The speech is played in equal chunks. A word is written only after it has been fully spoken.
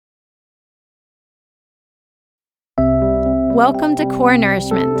Welcome to Core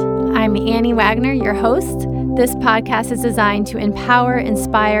Nourishment. I'm Annie Wagner, your host. This podcast is designed to empower,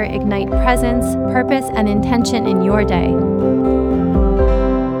 inspire, ignite presence, purpose, and intention in your day.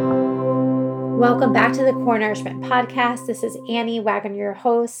 Welcome back to the Core Nourishment podcast. This is Annie Wagner, your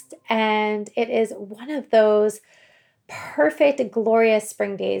host, and it is one of those perfect, glorious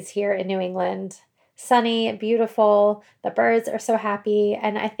spring days here in New England. Sunny, beautiful, the birds are so happy,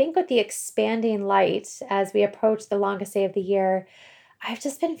 and I think with the expanding light as we approach the longest day of the year, I've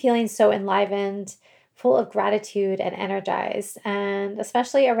just been feeling so enlivened, full of gratitude and energized, and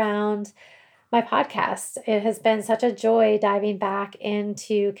especially around my podcast. It has been such a joy diving back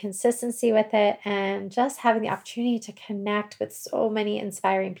into consistency with it and just having the opportunity to connect with so many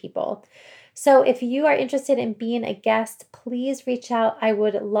inspiring people. So if you are interested in being a guest, please reach out. I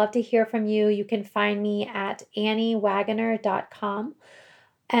would love to hear from you. You can find me at anniewagner.com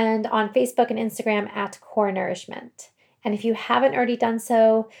and on Facebook and Instagram at Core Nourishment. And if you haven't already done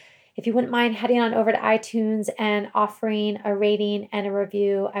so, if you wouldn't mind heading on over to iTunes and offering a rating and a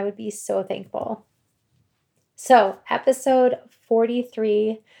review, I would be so thankful. So, episode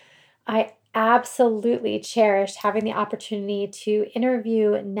 43, I absolutely cherished having the opportunity to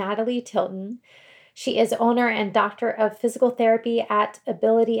interview Natalie Tilton. She is owner and doctor of physical therapy at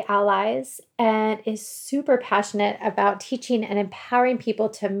Ability Allies and is super passionate about teaching and empowering people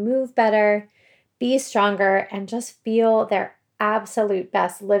to move better, be stronger, and just feel their absolute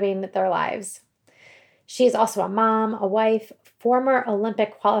best living their lives. She is also a mom, a wife, former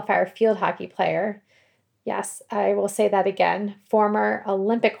Olympic qualifier field hockey player. Yes, I will say that again. Former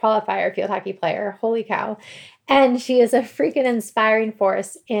Olympic qualifier field hockey player. Holy cow. And she is a freaking inspiring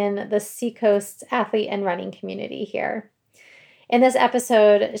force in the Seacoast athlete and running community here. In this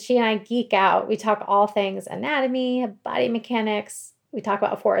episode, she and I geek out. We talk all things anatomy, body mechanics. We talk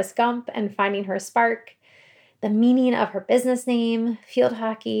about Forrest Gump and finding her spark, the meaning of her business name, field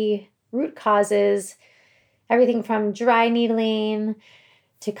hockey, root causes, everything from dry needling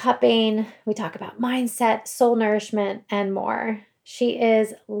to cupping. We talk about mindset, soul nourishment, and more. She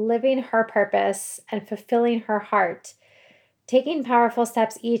is living her purpose and fulfilling her heart, taking powerful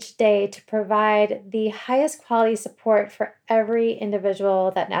steps each day to provide the highest quality support for every individual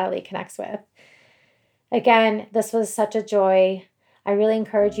that Natalie connects with. Again, this was such a joy. I really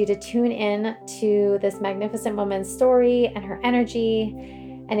encourage you to tune in to this magnificent woman's story and her energy.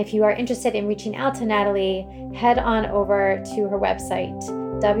 And if you are interested in reaching out to Natalie, head on over to her website,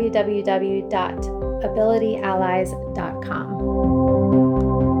 www.abilityallies.com.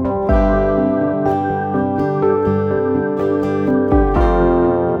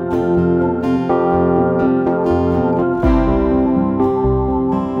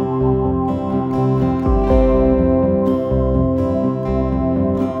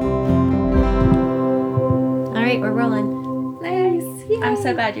 All right, we're rolling. Nice. Yay. I'm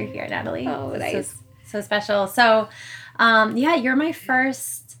so glad you're here, Natalie. Oh, nice. So special. So, you're my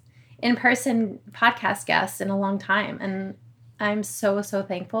first in-person podcast guest in a long time. And I'm so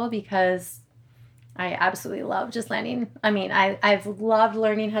thankful because I absolutely love just landing. I mean, I've loved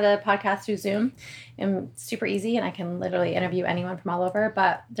learning how to podcast through Zoom. It's super easy and I can literally interview anyone from all over.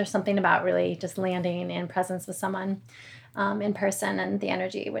 But there's something about really just landing in presence with someone in person and the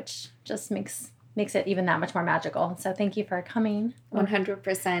energy, which just makes it even that much more magical. So thank you for coming.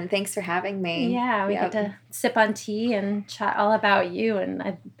 100%. Thanks for having me. Yeah, we get to sip on tea and chat all about you. And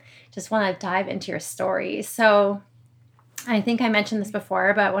I just want to dive into your story. So I think I mentioned this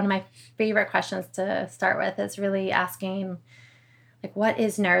before, but one of my favorite questions to start with is really asking, like, what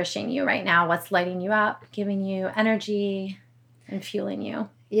is nourishing you right now? What's lighting you up, giving you energy, and fueling you?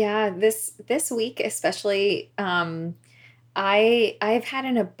 Yeah, this week especially, I've had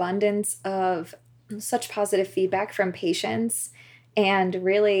an abundance of such positive feedback from patients. And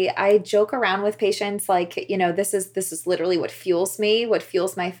really, I joke around with patients like, this is literally what fuels me, what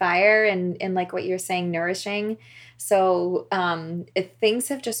fuels my fire, and like what you're saying, nourishing. So things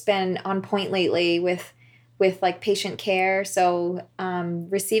have just been on point lately with like patient care. So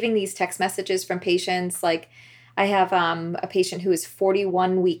receiving these text messages from patients, like I have a patient who is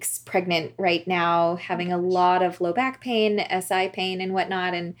 41 weeks pregnant right now, having a lot of low back pain, SI pain and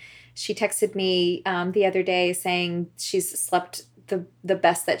whatnot. And she texted me the other day saying she's slept the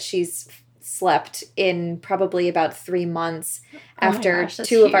best that she's slept in probably about 3 months after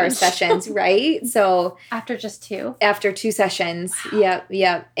two of our sessions, right? So after just two? After 2 sessions. Wow.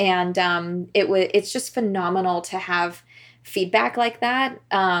 Yeah. And it's just phenomenal to have feedback like that.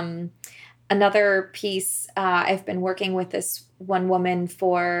 Another piece, I've been working with this one woman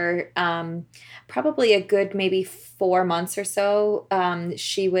for probably a good maybe 4 months or so.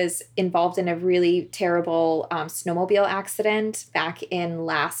 She was involved in a really terrible snowmobile accident back in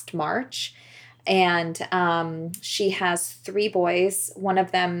last March. And she has 3 boys. One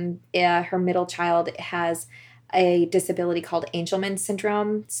of them, her middle child, has a disability called Angelman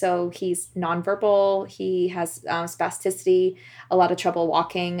syndrome. So he's nonverbal. He has spasticity, a lot of trouble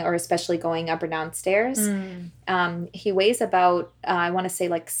walking, or especially going up or down stairs. He weighs about, I want to say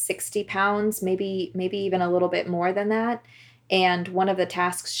like 60 pounds, maybe even a little bit more than that. And one of the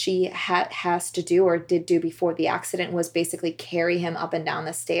tasks she has to do or did do before the accident was basically carry him up and down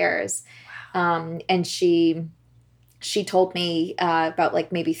the stairs. Wow. And she told me about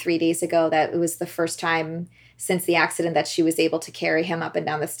like maybe 3 days ago that it was the first time since the accident that she was able to carry him up and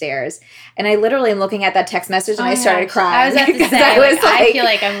down the stairs. And I literally am looking at that text message and I started crying. I was about to say, I feel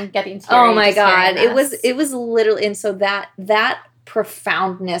like I'm getting teary. Oh my God. It was literally, and so that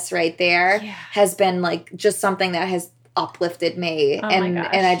profoundness right there has been like just something that has uplifted me. And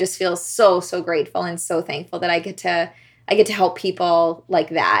I just feel so grateful and so thankful that I get to help people like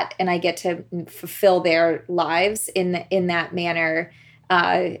that, and I get to fulfill their lives in that manner,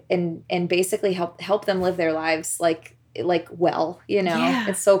 and basically help them live their lives like well,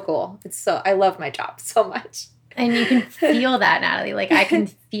 It's so cool. I love my job so much. And you can feel that, Natalie. Like, I can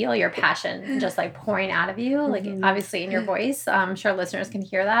feel your passion just like pouring out of you, like obviously in your voice. I'm sure listeners can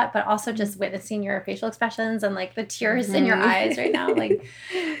hear that, but also just witnessing your facial expressions and like the tears in your eyes right now. Like,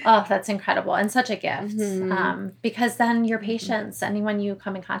 oh, that's incredible and such a gift. Because then your patients, anyone you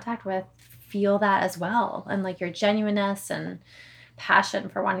come in contact with, feel that as well. And like your genuineness and passion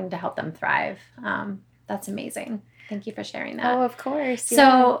for wanting to help them thrive. That's amazing. Thank you for sharing that. Oh, of course.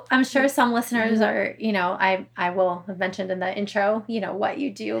 So I'm sure some listeners are, I will have mentioned in the intro, what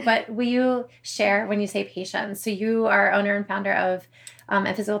you do, but will you share when you say patients? So you are owner and founder of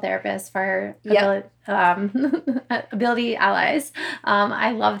a physical therapist for Ability Allies.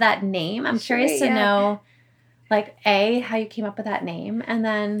 I love that name. I'm curious to know, like, how you came up with that name. And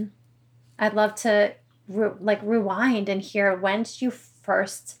then I'd love to rewind and hear, when did you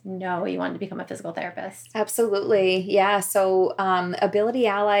first know you wanted to become a physical therapist? Absolutely. Yeah. So Ability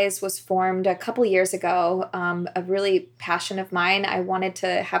Allies was formed a couple years ago. A really passion of mine. I wanted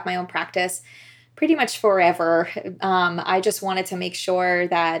to have my own practice pretty much forever. I just wanted to make sure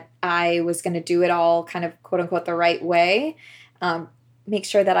that I was going to do it all kind of quote unquote the right way. Make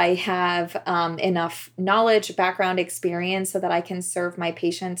sure that I have enough knowledge, background, experience so that I can serve my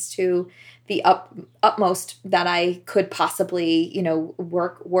patients to the utmost that I could possibly,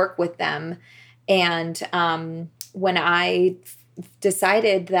 work with them. And when I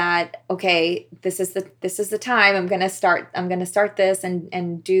decided that, okay, this is the time I'm going to start this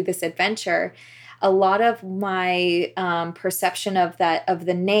and do this adventure, a lot of my perception of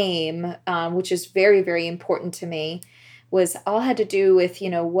the name, which is very, very important to me, was all had to do with,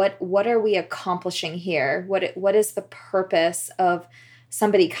 what are we accomplishing here? What is the purpose of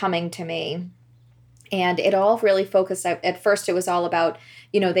somebody coming to me? And it all really focused, at first it was all about,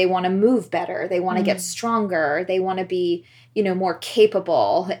 they want to move better. They want to get stronger. They want to be, more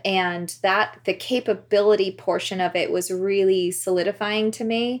capable. And the capability portion of it was really solidifying to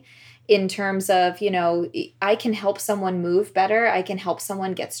me in terms of, I can help someone move better. I can help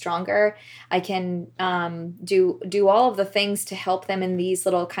someone get stronger. I can do all of the things to help them in these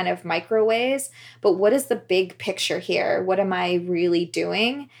little kind of micro ways. But what is the big picture here? What am I really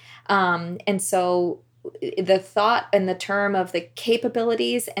doing? And so the thought and the term of the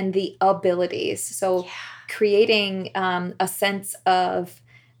capabilities and the abilities. So creating a sense of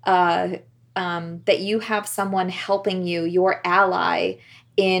that you have someone helping you, your ally,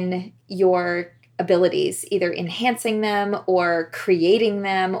 in your abilities, either enhancing them or creating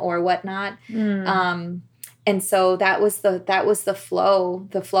them or whatnot. And so that was the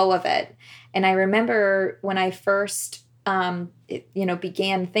flow of it. And I remember when I first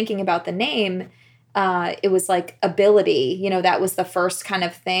began thinking about the name, it was like ability, that was the first kind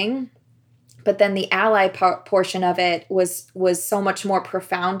of thing. But then the ally portion of it was so much more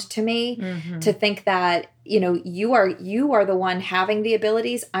profound to me, to think that, you are the one having the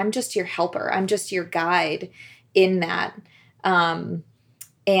abilities. I'm just your helper. I'm just your guide in that.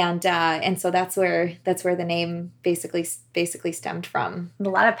 And so that's where the name basically stemmed from. A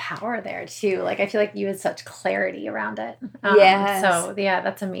lot of power there too. Like, I feel like you had such clarity around it. Yes. So yeah,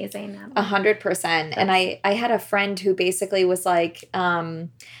 that's amazing. 100%. And I had a friend who basically was like,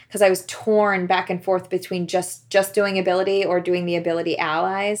 because I was torn back and forth between just doing Ability or doing the Ability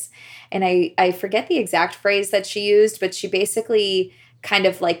Allies. And I forget the exact phrase that she used, but she basically kind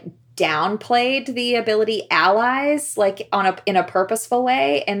of like downplayed the ability allies, like in a purposeful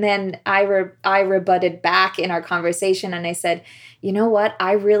way. And then I rebutted back in our conversation, and I said, you know what?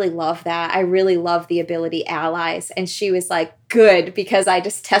 I really love that. I really love the ability allies. And she was like, good, because I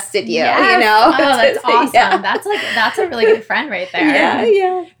just tested you, yes. you know? Oh, that's awesome. Yeah. That's a really good friend right there. Yeah,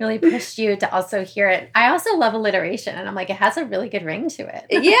 yeah. Really pushed you to also hear it. I also love alliteration, and I'm like, it has a really good ring to it.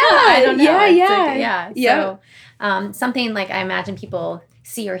 Yeah. I don't know. Yeah. So something like I imagine people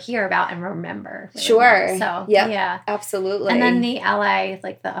see or hear about and remember. Really Sure. well. So yeah, absolutely. And then the ally,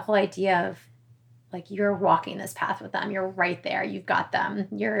 like the whole idea of like you're walking this path with them. You're right there. You've got them.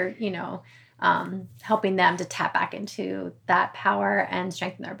 You're, helping them to tap back into that power and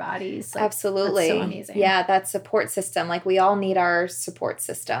strengthen their bodies. Like, absolutely. That's so amazing. Yeah, that support system. Like we all need our support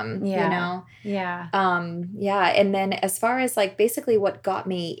system, you know? Yeah. Yeah. And then as far as like basically what got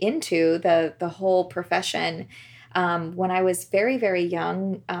me into the whole profession, when I was very, very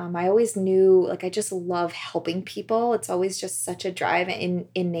young, I always knew, like, I just love helping people. It's always just such a drive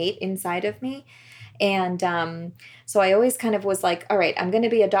innate inside of me. And so I always kind of was like, all right, I'm going to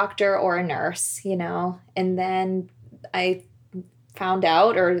be a doctor or a nurse, you know? And then I found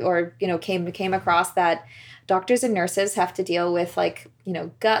out or came across that doctors and nurses have to deal with like,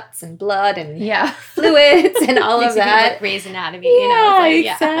 guts and blood and fluids and all of that. Like Grey's Anatomy,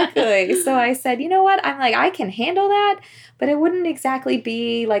 Exactly. So I said, you know what? I'm like, I can handle that, but it wouldn't exactly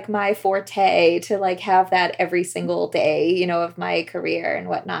be like my forte to like have that every single day, of my career and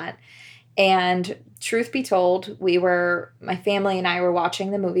whatnot. And truth be told, my family and I were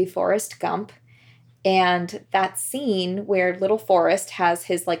watching the movie Forrest Gump. And that scene where little Forrest has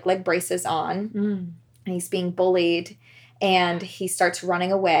his like leg braces on and he's being bullied and he starts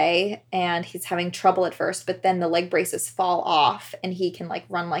running away and he's having trouble at first, but then the leg braces fall off and he can like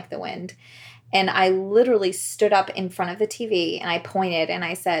run like the wind. And I literally stood up in front of the TV and I pointed and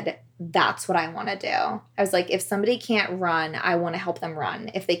I said, that's what I want to do. I was like, if somebody can't run, I want to help them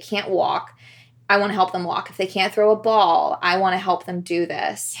run. If they can't walk, I want to help them walk. If they can't throw a ball, I want to help them do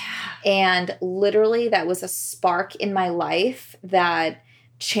this. Yeah. And literally that was a spark in my life that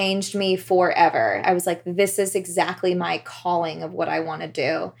changed me forever. I was like, this is exactly my calling of what I want to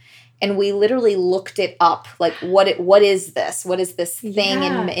do. And we literally looked it up. Like, what is this? What is this thing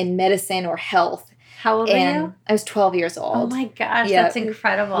in medicine or health? How old were you? I was 12 years old. Oh my gosh, that's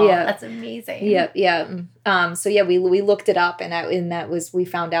incredible. Yeah. That's amazing. Yeah. So yeah, we looked it up and we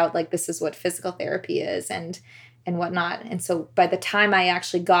found out like this is what physical therapy is and whatnot. And so by the time I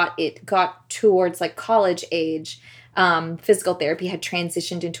actually got towards like college age, physical therapy had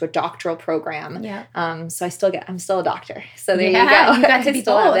transitioned into a doctoral program. Yeah. So I'm still a doctor. So there you go. You got to be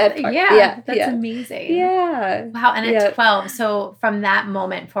both. Yeah. That's amazing. Yeah. Wow. And at 12, so from that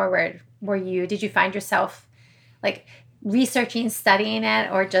moment forward, did you find yourself like researching, studying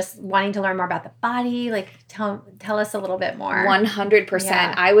it, or just wanting to learn more about the body? Like tell us a little bit more. 100%.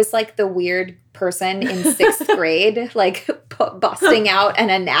 Yeah. I was like the weird person in 6th grade, like busting out an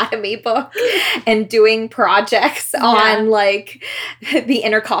anatomy book and doing projects on like the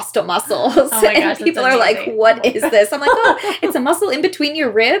intercostal muscles. Oh my gosh, and people are like, what is this? I'm like, oh, it's a muscle in between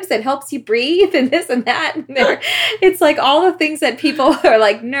your ribs that helps you breathe and this and that. And it's like all the things that people are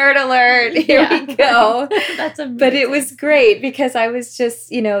like, nerd alert, here we go. That's amazing. But it was great because I was just,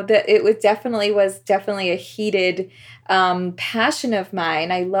 that it was definitely a heated passion of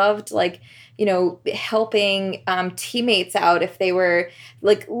mine. I loved like, helping teammates out if they were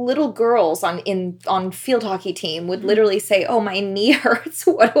like little girls on field hockey team would literally say, oh, my knee hurts.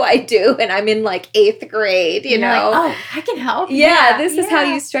 What do I do? And I'm in like 8th grade, you know? Like, oh, I can help. Yeah. This is how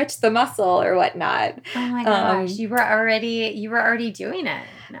you stretch the muscle or whatnot. Oh my gosh. You were already doing it.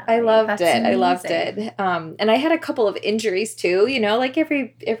 I loved it. I loved it. And I had a couple of injuries too, like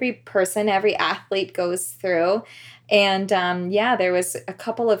every person, every athlete goes through. And there was a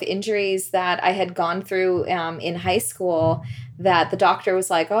couple of injuries that I had gone through in high school that the doctor was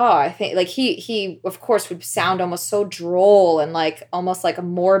like, oh, I think like he of course would sound almost so droll and like almost like a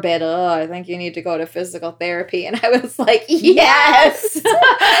morbid, I think you need to go to physical therapy. And I was like, yes.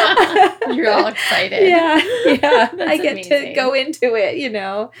 You're all excited. Yeah. I get amazing. To go into it,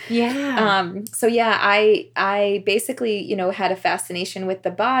 Yeah. So yeah, I basically, had a fascination with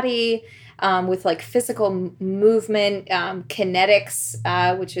the body, with like physical movement,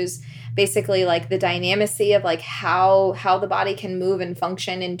 kinetics, which is basically like the dynamicy of like how the body can move and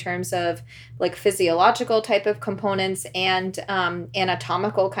function in terms of like physiological type of components and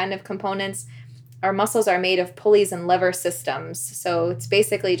anatomical kind of components. Our muscles are made of pulleys and lever systems. So it's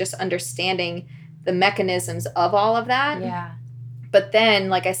basically just understanding the mechanisms of all of that. Yeah. But then,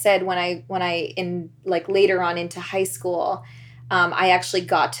 like I said, when I in like later on into high school, I actually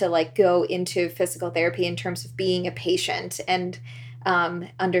got to like go into physical therapy in terms of being a patient and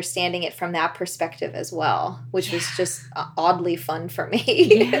understanding it from that perspective as well, which was just oddly fun for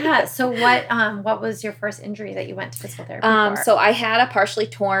me. Yeah. So what was your first injury that you went to physical therapy for? So I had a partially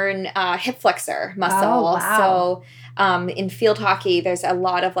torn hip flexor muscle. Oh, wow. So in field hockey, there's a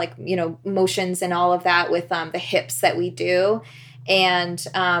lot of like, motions and all of that with the hips that we do. And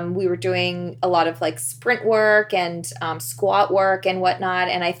we were doing a lot of like sprint work and squat work and whatnot.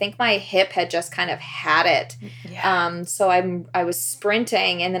 And I think my hip had just kind of had it. Yeah. So I was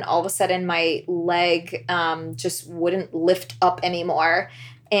sprinting, and then all of a sudden my leg just wouldn't lift up anymore.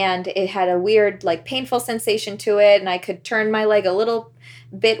 And it had a weird, like, painful sensation to it. And I could turn my leg a little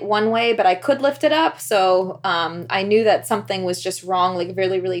bit one way, but I could lift it up. So I knew that something was just wrong, like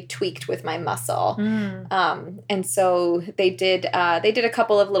really, really tweaked with my muscle. And so they did a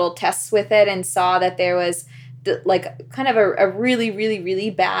couple of little tests with it and saw that there was like kind of a really, really,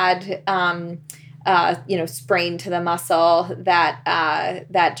 really bad sprain to the muscle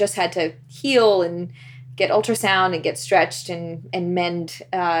that just had to heal and get ultrasound and get stretched and mend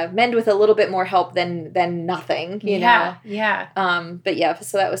with a little bit more help than nothing, you know? Yeah. But yeah,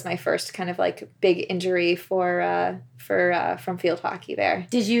 so that was my first kind of like big injury from field hockey there.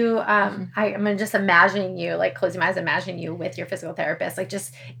 Did you, I'm just imagining you, like closing my eyes, imagining you with your physical therapist, like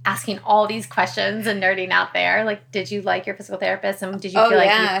just asking all these questions and nerding out there. Like, did you like your physical therapist, and did you feel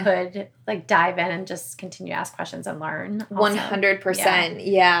like you could like dive in and just continue to ask questions and learn? 100%.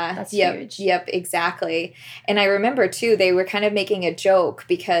 Yeah. That's huge. Yep, exactly. And I remember too, they were kind of making a joke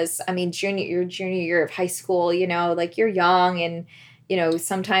because, I mean, your junior year of high school, like you're young and,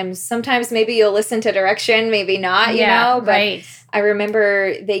 sometimes maybe you'll listen to direction, maybe not, but right. I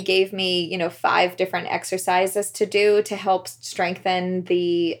remember they gave me, 5 different exercises to do to help strengthen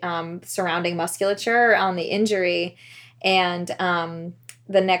the surrounding musculature on the injury. And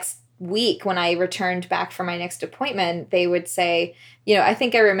the next week when I returned back for my next appointment, they would say, I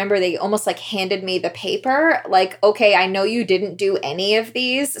think I remember they almost like handed me the paper, like, okay, I know you didn't do any of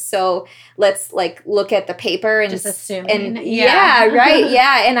these, so let's like look at the paper and just assuming. And yeah, right.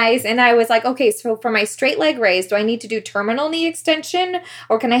 Yeah. And I was like, okay, so for my straight leg raise, do I need to do terminal knee extension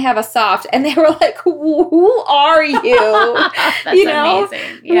or can I have a soft? And they were like, who are you? That's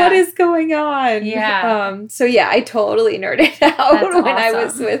amazing. Yeah. What is going on? Yeah. So yeah, I totally nerded out That's when awesome. I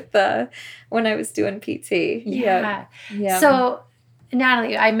was when I was doing PT. Yeah. So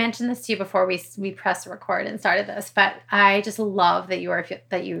Natalie, I mentioned this to you before we pressed record and started this, but I just love that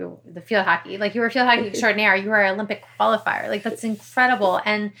the field hockey, like you were a field hockey extraordinaire, you were an Olympic qualifier, like that's incredible.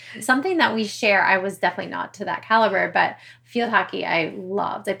 And something that we share, I was definitely not to that caliber, but field hockey I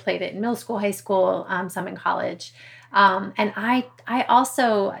loved. I played it in middle school, high school, some in college. And I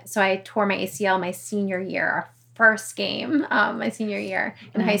also, so I tore my ACL my senior year, our first game, my senior year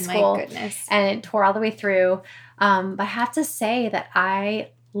in high school. My goodness. And it tore all the way through. But I have to say that I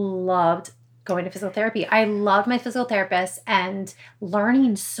loved going to physical therapy. I loved my physical therapist and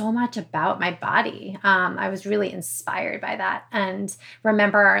learning so much about my body. I was really inspired by that and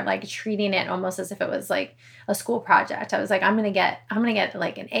remember like treating it almost as if it was like a school project. I was like, I'm going to get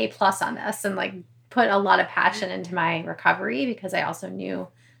like an A+ on this and like put a lot of passion into my recovery because I also knew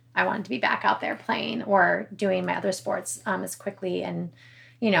I wanted to be back out there playing or doing my other sports as quickly and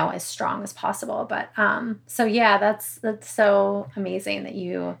as strong as possible. But, so yeah, that's so amazing that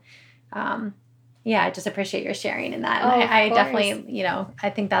you, I just appreciate your sharing in that. And I definitely, I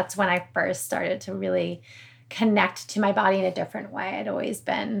think that's when I first started to really connect to my body in a different way. I'd always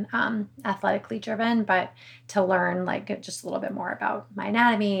been, athletically driven, but to learn like just a little bit more about my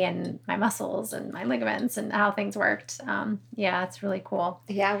anatomy and my muscles and my ligaments and how things worked. It's really cool.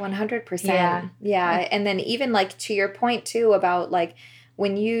 Yeah, 100%. Yeah. And then even like to your point too about like,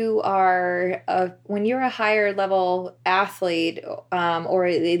 when you're a higher level athlete or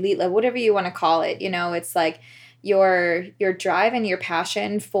elite level, whatever you want to call it, it's like your drive and your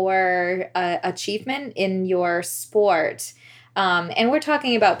passion for achievement in your sport. And we're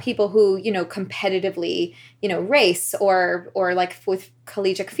talking about people who, competitively, race or like with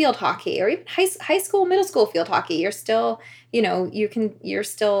collegiate field hockey or even high school, middle school field hockey. You're still, you're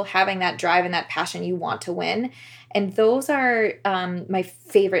still having that drive and that passion. You want to win. And those are my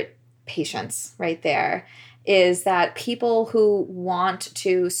favorite patients right there. is that people who want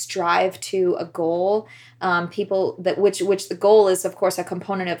to strive to a goal, people that which the goal is, of course, a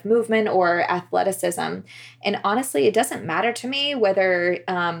component of movement or athleticism. And honestly, it doesn't matter to me whether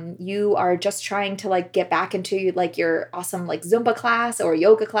you are just trying to like get back into like your awesome like Zumba class or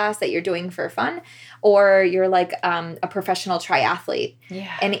yoga class that you're doing for fun, or you're like a professional triathlete.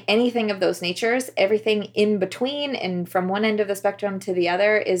 Yeah. Anything of those natures, everything in between and from one end of the spectrum to the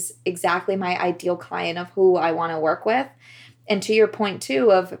other is exactly my ideal client of who I want to work with. And to your point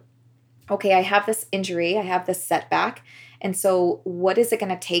too of, okay, I have this injury, I have this setback. And so what is it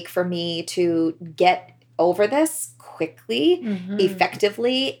going to take for me to get over this quickly,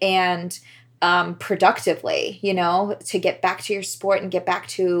 effectively, and productively, to get back to your sport and get back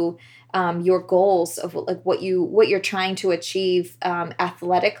to your goals of like what you're trying to achieve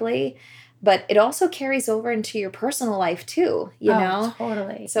athletically. But it also carries over into your personal life too, you know?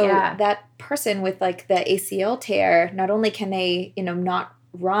 Totally. So that person with like the ACL tear, not only can they, not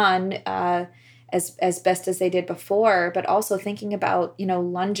run as best as they did before, but also thinking about,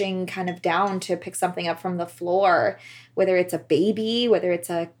 lunging kind of down to pick something up from the floor, whether it's a baby, whether it's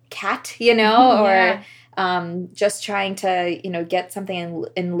a cat, or just trying to, get something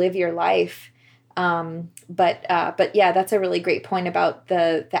and live your life. But yeah, that's a really great point about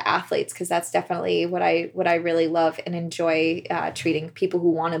the athletes, because that's definitely what I really love and enjoy treating people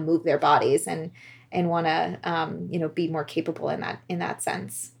who want to move their bodies and want to be more capable in that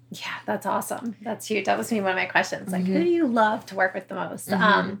sense. Yeah, that's awesome. That's huge. That was one of my questions. Like, who do you love to work with the most?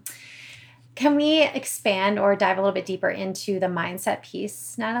 Can we expand or dive a little bit deeper into the mindset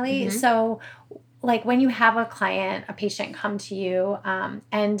piece, Natalie? So like when you have a client, a patient come to you,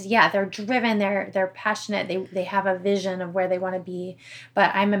 and they're driven, they're passionate, they have a vision of where they want to be.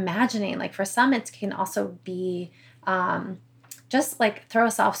 But I'm imagining like for some, it can also be just like throw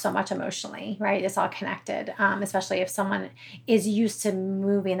us off so much emotionally, right? It's all connected, especially if someone is used to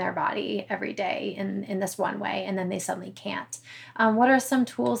moving their body every day in this one way, and then they suddenly can't. What are some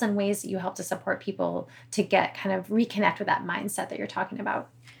tools and ways that you help to support people to get kind of reconnect with that mindset that you're talking about?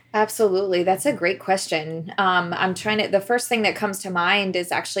 Absolutely. That's a great question. The first thing that comes to mind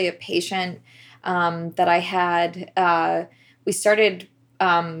is actually a patient that I had. We started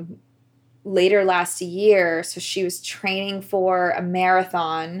later last year. So she was training for a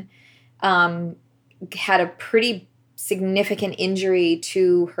marathon, had a pretty significant injury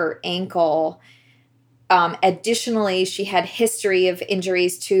to her ankle. Additionally, she had history of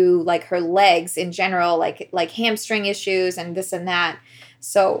injuries to like her legs in general, like hamstring issues and this and that.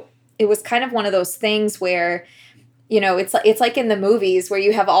 So it was kind of one of those things where, it's like in the movies where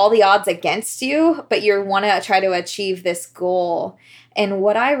you have all the odds against you, but you want to try to achieve this goal. And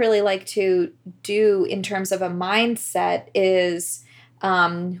what I really like to do in terms of a mindset is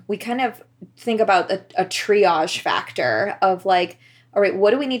we kind of think about a triage factor of like, all right,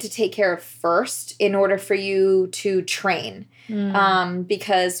 what do we need to take care of first in order for you to train?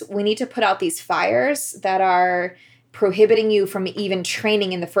 Because we need to put out these fires that are prohibiting you from even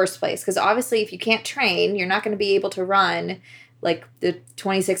training in the first place. Because obviously, if you can't train, you're not going to be able to run like the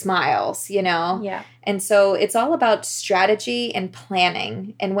 26 miles, Yeah. And so it's all about strategy and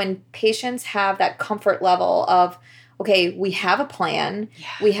planning. And when patients have that comfort level of, okay, we have a plan,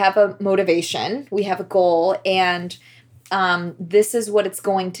 we have a motivation, we have a goal, and this is what it's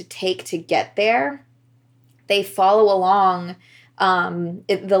going to take to get there, they follow along.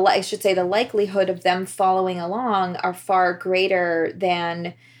 I should say the likelihood of them following along are far greater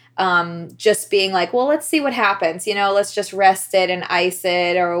than just being like, well, let's see what happens. Let's just rest it and ice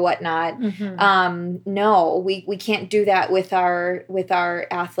it or whatnot. No, we can't do that with our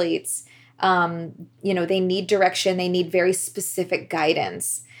athletes. They need direction. They need very specific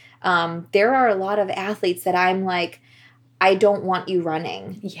guidance. There are a lot of athletes that I'm like, I don't want you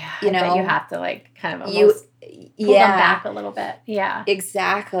running. Yeah. You have to like kind of almost pull them back a little bit. Yeah.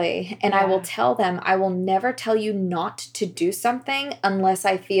 Exactly. And I will tell them, I will never tell you not to do something unless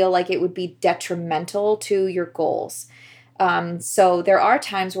I feel like it would be detrimental to your goals. So there are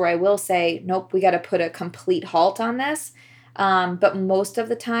times where I will say, nope, we got to put a complete halt on this. But most of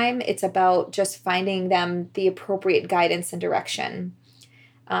the time it's about just finding them the appropriate guidance and direction.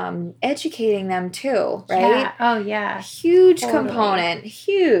 Educating them too, right? Yeah. Oh, yeah. Huge component.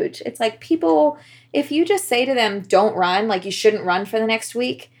 Huge. It's like people, if you just say to them, don't run, like you shouldn't run for the next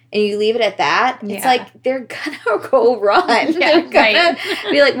week, and you leave it at that, it's like they're gonna go run. They're gonna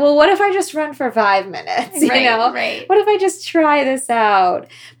be like, well, what if I just run for 5 minutes? Right. What if I just try this out?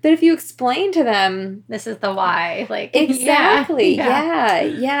 But if you explain to them, this is the why. Like exactly.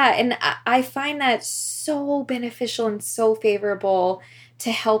 Yeah. And I find that so beneficial and so favorable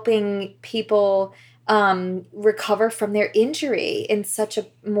to helping people recover from their injury in such a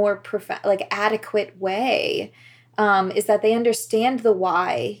more adequate way. Is that they understand the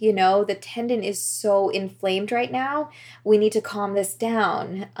why, the tendon is so inflamed right now. We need to calm this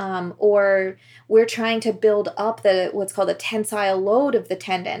down. Or we're trying to build up what's called a tensile load of the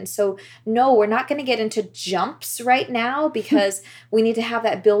tendon. So no, we're not going to get into jumps right now because we need to have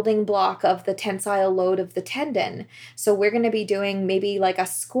that building block of the tensile load of the tendon. So we're going to be doing maybe like a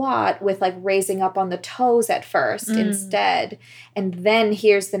squat with like raising up on the toes at first instead. And then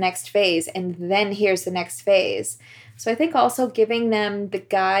here's the next phase. And then here's the next phase. So I think also giving them the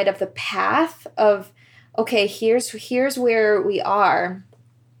guide of the path of, okay, here's where we are.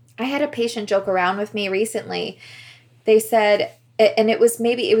 I had a patient joke around with me recently. They said, and it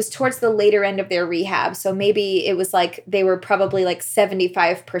was towards the later end of their rehab. So maybe it was like they were probably like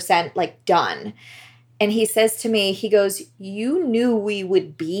 75% like done. And he says to me, he goes, you knew we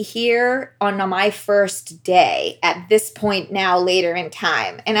would be here on my first day at this point now later in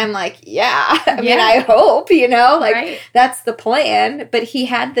time. And I'm like, yeah, I mean, I hope, right. That's the plan. But he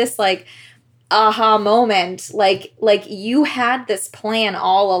had this like aha moment, like you had this plan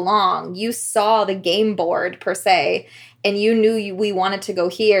all along. You saw the game board per se, and you knew we wanted to go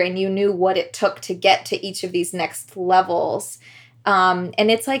here, and you knew what it took to get to each of these next levels.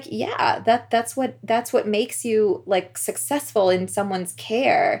 And it's like, yeah, that's what makes you like successful in someone's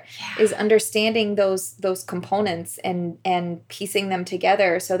care is understanding those components and piecing them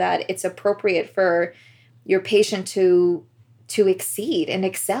together so that it's appropriate for your patient to exceed and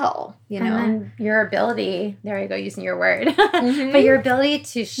excel, And then your ability, there you go, using your word, but your ability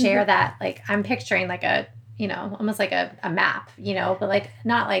to share that, like I'm picturing like a, almost like a map, but like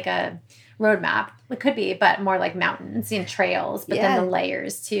not like a roadmap. It could be, but more like mountains and trails, but then the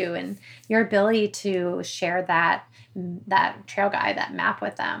layers too. And your ability to share that trail guide, that map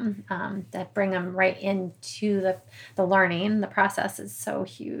with them, that bring them right into the learning, the process is so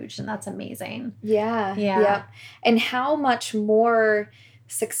huge. And that's amazing. Yeah. And how much more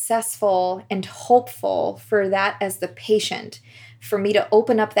successful and hopeful for that as the patient, for me to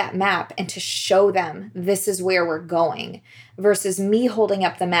open up that map and to show them this is where we're going versus me holding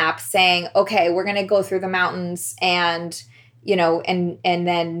up the map saying, okay, we're going to go through the mountains and, and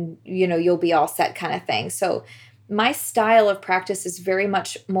then, you'll be all set kind of thing. So my style of practice is very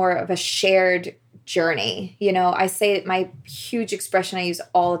much more of a shared journey. I say my huge expression I use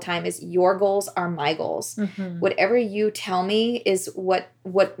all the time is your goals are my goals. Whatever you tell me is what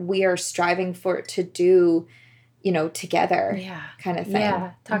we are striving for to do, together kind of thing.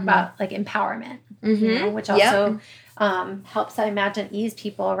 Yeah. Talk about like empowerment, which also helps, I imagine, ease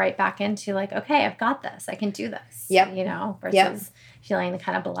people right back into like, okay, I've got this. I can do this, versus feeling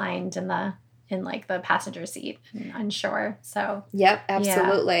kind of blind in like the passenger seat and unsure. So,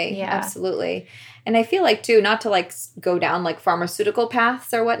 absolutely. Absolutely. And I feel like too, not to like go down like pharmaceutical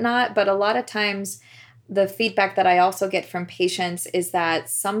paths or whatnot, but a lot of times the feedback that I also get from patients is that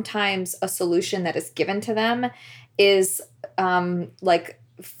sometimes a solution that is given to them is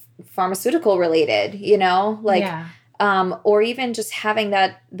pharmaceutical related, or even just having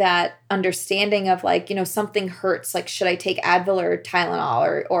that understanding of like, something hurts, like, should I take Advil or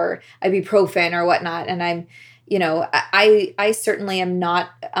Tylenol or ibuprofen or whatnot? And I'm, I certainly am not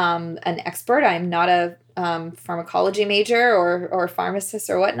an expert. I'm not a pharmacology major or pharmacist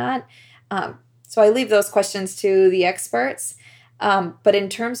or whatnot. So I leave those questions to the experts. But in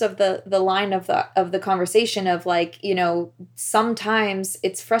terms of the line of the conversation of like, sometimes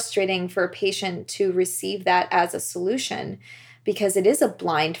it's frustrating for a patient to receive that as a solution because it is a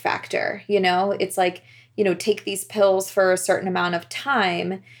blind factor. It's like, take these pills for a certain amount of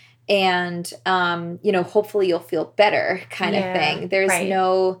time and, hopefully you'll feel better kind of thing.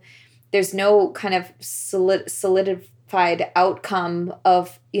 There's no kind of solidified outcome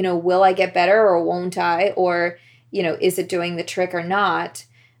of, will I get better or won't I? Or, is it doing the trick or not?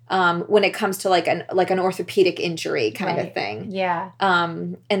 When it comes to like an orthopedic injury kind of thing. Yeah.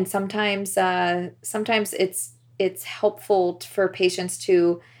 And sometimes it's helpful for patients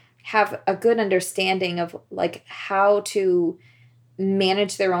to have a good understanding of like how to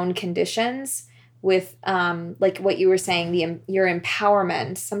manage their own conditions with like what you were saying, your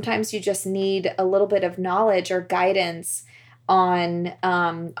empowerment. Sometimes you just need a little bit of knowledge or guidance on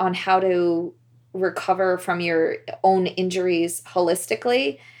how to recover from your own injuries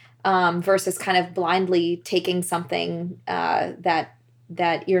holistically, versus kind of blindly taking something that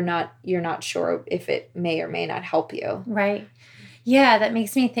you're not sure if it may or may not help you. Right. Yeah, that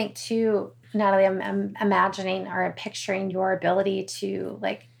makes me think too, Natalie, I'm imagining or picturing your ability to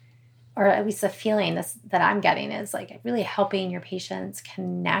like, or at least the feeling that I'm getting is like really helping your patients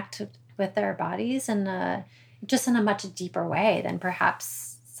connect with their bodies and just in a much deeper way than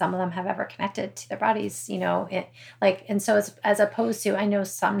perhaps some of them have ever connected to their bodies, and so as opposed to, I know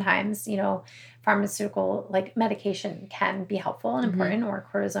sometimes, pharmaceutical like medication can be helpful and important, or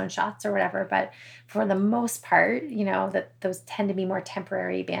cortisone shots or whatever. But for the most part, that those tend to be more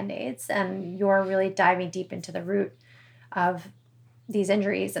temporary Band-Aids, and you're really diving deep into the root of these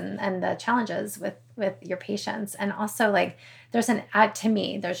injuries and the challenges with your patients. And also like there's to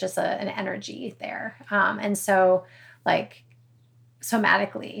me, there's just an energy there. And so like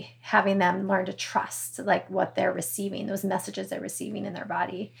somatically having them learn to trust like what they're receiving, those messages they're receiving in their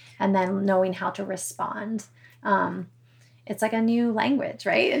body, and then knowing how to respond. It's like a new language,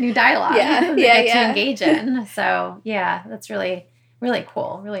 right? A new dialogue to engage in. So yeah, that's really, really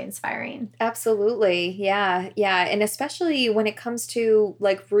cool, really inspiring. Absolutely. Yeah. Yeah. And especially when it comes to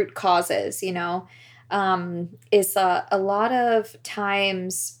like root causes, is a lot of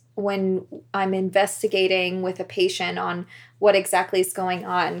times when I'm investigating with a patient on what exactly is going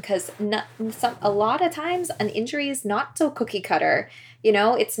on, because a lot of times an injury is not so cookie cutter.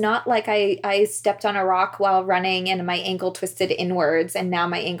 It's not like I stepped on a rock while running and my ankle twisted inwards and now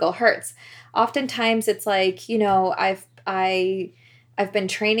my ankle hurts. Oftentimes it's like, I've been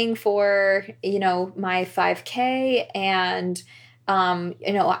training for, my 5K, and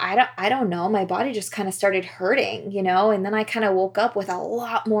I don't know, my body just kind of started hurting, and then I kind of woke up with a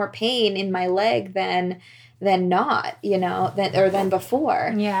lot more pain in my leg than not, than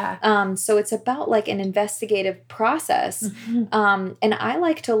before. Yeah. So it's about like an investigative process. And I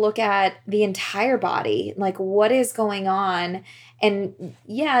like to look at the entire body, like what is going on. And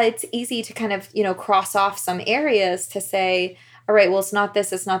yeah, it's easy to kind of, cross off some areas to say, all right, well, it's not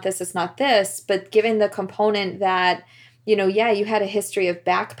this, it's not this, it's not this. But given the component that, you had a history of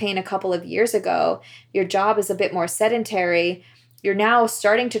back pain a couple of years ago, your job is a bit more sedentary, you're now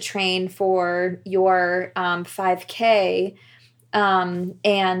starting to train for your 5K, and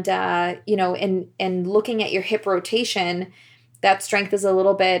looking at your hip rotation, that strength is a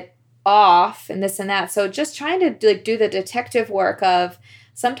little bit off and this and that. So just trying to do the detective work of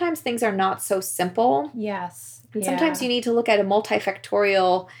sometimes things are not so simple. Yes. And sometimes you need to look at a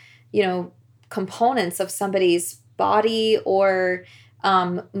multifactorial, components of somebody's body or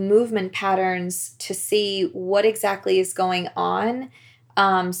movement patterns to see what exactly is going on,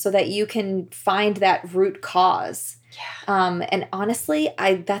 so that you can find that root cause. Yeah. And honestly,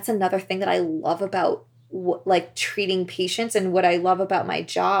 that's another thing that I love about treating patients, and what I love about my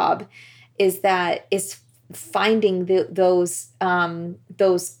job is finding those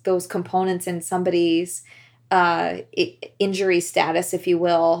components in somebody's injury status, if you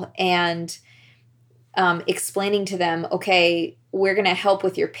will, and explaining to them, okay, we're going to help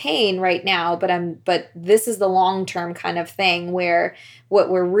with your pain right now, but this is the long-term kind of thing where what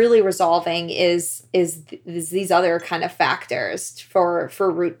we're really resolving is these other kind of factors for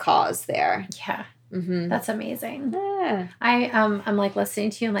root cause there. Yeah. Mm-hmm. That's amazing. Yeah. I'm like listening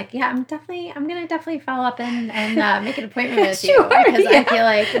to you. I'm like, yeah, I'm going to definitely follow up and make an appointment with you, because I feel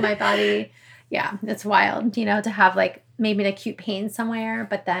like my body, it's wild, to have like maybe an acute pain somewhere,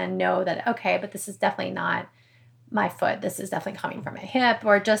 but then know that, okay, but this is definitely not my foot. This is definitely coming from my hip,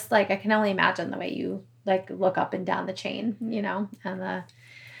 or just like, I can only imagine the way you like look up and down the chain, and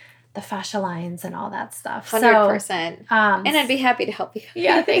the fascia lines and all that stuff. 100%. And I'd be happy to help you.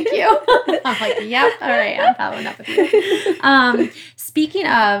 Yeah, thank you. I'm like, yep. All right. I'm following up with you. Speaking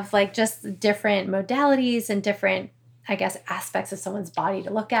of like just different modalities and different, I guess, aspects of someone's body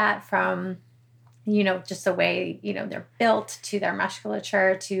to look at, from, just the way, they're built, to their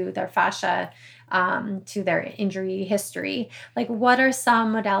musculature, to their fascia, to their injury history. Like, what are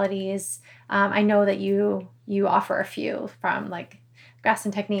some modalities? I know that you offer a few, from like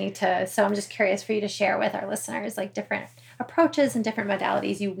Graston technique so I'm just curious for you to share with our listeners, like different approaches and different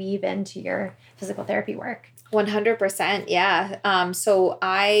modalities you weave into your physical therapy work. 100%. Yeah. So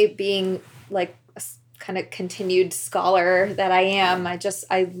I, being like a kind of continued scholar that I am, I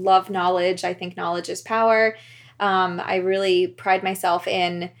love knowledge. I think knowledge is power. I really pride myself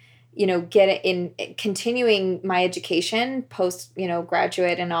in, continuing my education post,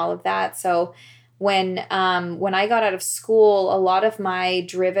 graduate and all of that. So when I got out of school, a lot of my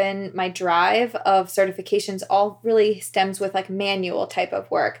drive of certifications all really stems with like manual type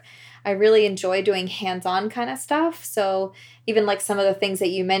of work. I really enjoy doing hands-on kind of stuff. So even like some of the things that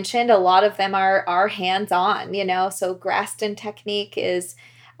you mentioned, a lot of them are hands-on, So Graston technique is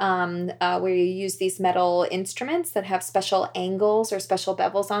where you use these metal instruments that have special angles or special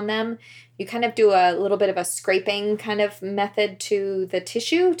bevels on them. You kind of do a little bit of a scraping kind of method to the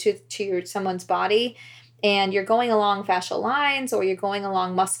tissue, to someone's body. and you're going along fascial lines or you're going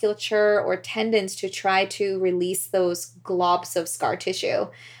along musculature or tendons to try to release those globs of scar tissue.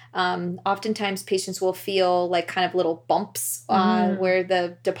 Oftentimes patients will feel like kind of little bumps where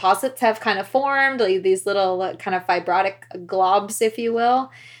the deposits have kind of formed, like these little kind of fibrotic globs, if you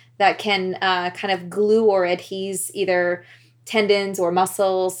will, that can kind of glue or adhese either tendons or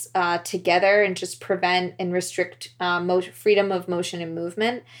muscles together and just prevent and restrict freedom of motion and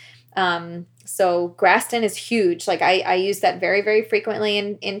movement. So Graston is huge. Like I use that very, very frequently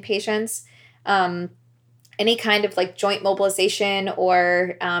in patients. Any kind of like joint mobilization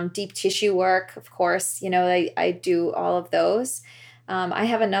or deep tissue work, of course, I do all of those. I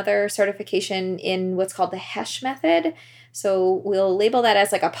have another certification in what's called the Hesh method. So we'll label that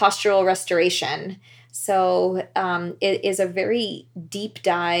as like a postural restoration. So it is a very deep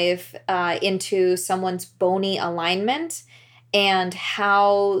dive into someone's bony alignment and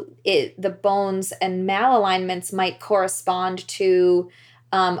how the bones and malalignments might correspond to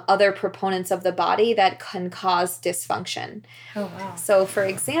other proponents of the body that can cause dysfunction. Oh, wow. So, for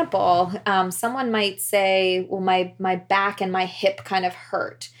example, someone might say, well, my back and my hip kind of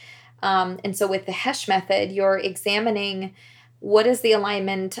hurt. And so with the Hesh method, you're examining what is the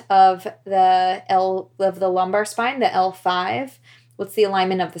alignment of the lumbar spine, the L5, what's the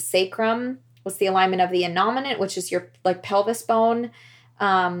alignment of the sacrum, what's the alignment of the innominate, which is your like pelvis bone,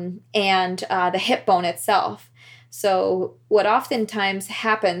 and the hip bone itself. So what oftentimes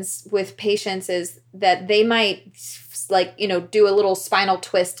happens with patients is that they might do a little spinal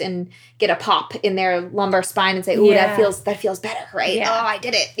twist and get a pop in their lumbar spine and say, "Ooh, that feels better, right? Yeah. Oh, I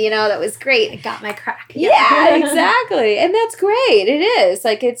did it. That was great. I got my crack." Yeah, exactly. And that's great. It is.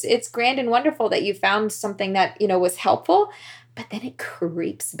 Like it's grand and wonderful that you found something that, was helpful, but then it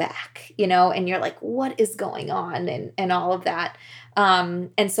creeps back, and you're like, what is going on and all of that.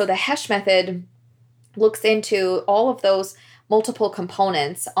 And so the Hesh method looks into all of those multiple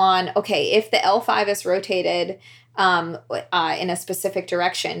components on, okay, if the L5 is rotated in a specific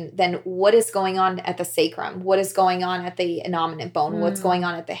direction, then what is going on at the sacrum? What is going on at the innominate bone? What's going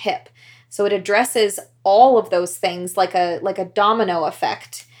on at the hip? So it addresses all of those things like a domino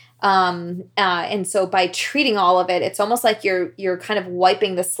effect. And so by treating all of it, it's almost like you're kind of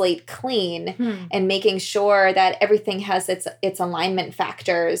wiping the slate clean and making sure that everything has its alignment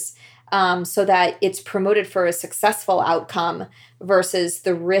factors. So that it's promoted for a successful outcome versus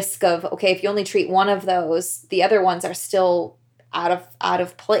the risk of, okay, if you only treat one of those, the other ones are still out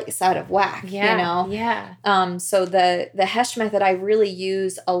of place, out of whack, Yeah. So the Hesh method I really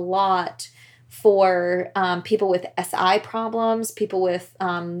use a lot for people with SI problems, people with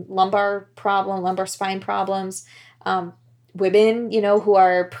lumbar spine problems, women, who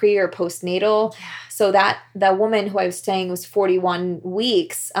are pre or postnatal. Yeah. So that woman who I was saying was 41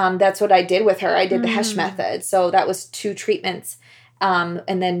 weeks, that's what I did with her. I did the Hesh method. So that was 2 treatments.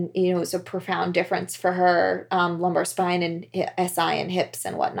 And then, it was a profound difference for her, lumbar spine and SI and hips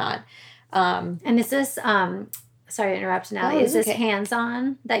and whatnot. And is this, sorry to interrupt, Natalie, is this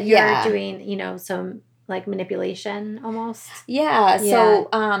hands-on that you're doing, some like manipulation almost? Yeah.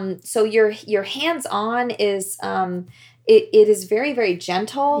 So your hands-on is, it is very, very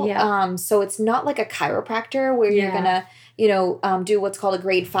gentle. Yeah. So it's not like a chiropractor where you're going to, do what's called a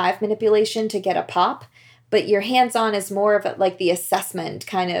grade 5 manipulation to get a pop. But your hands-on is more of like the assessment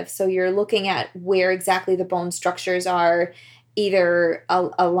kind of. So you're looking at where exactly the bone structures are either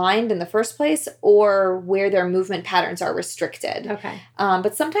aligned in the first place or where their movement patterns are restricted. Okay.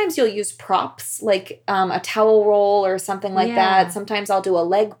 But sometimes you'll use props like a towel roll or something like that. Sometimes I'll do a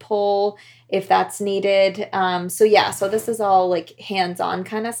leg pull if that's needed. So this is all like hands-on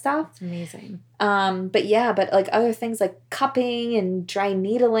kind of stuff. It's amazing. But like other things like cupping and dry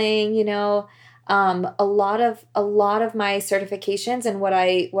needling, a lot of my certifications and what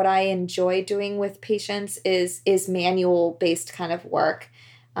I enjoy doing with patients is manual based kind of work,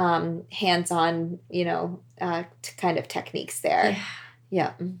 hands-on, kind of techniques there.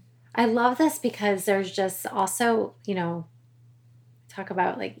 Yeah. I love this because there's just also, talk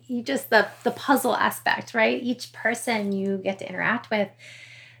about like just the puzzle aspect, right? Each person you get to interact with,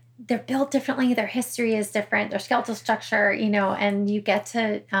 they're built differently. Their history is different, their skeletal structure, and you get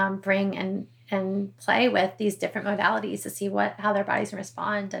to bring and play with these different modalities to see how their bodies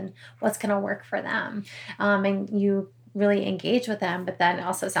respond and what's going to work for them. And you really engage with them, but then it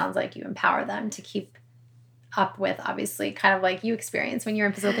also sounds like you empower them to keep up with, obviously, kind of like you experience when you're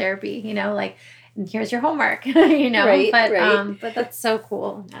in physical therapy, like, here's your homework, Right. But that's so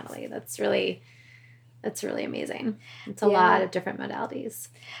cool, Natalie. That's really, It's really amazing. It's a lot of different modalities.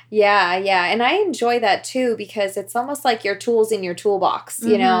 Yeah, yeah. And I enjoy that too because it's almost like your tools in your toolbox,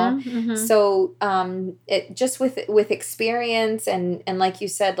 you know? So it just with experience and like you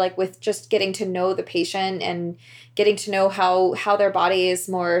said, like with just getting to know the patient and getting to know how their body is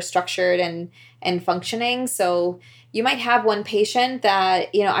more structured and functioning. So you might have one patient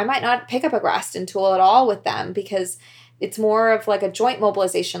that, you know, I might not pick up a Graston tool at all with them because it's more of like a joint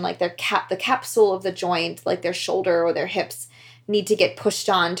mobilization, like the capsule of the joint, like their shoulder or their hips need to get pushed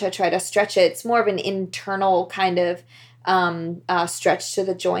on to try to stretch it. It's more of an internal kind of stretch to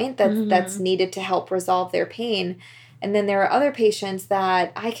the joint that's needed to help resolve their pain. And then there are other patients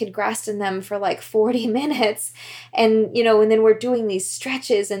that I could Graston them for like 40 minutes and, you know, and then we're doing these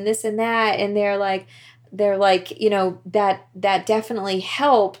stretches and this and that. And they're like, you know, that definitely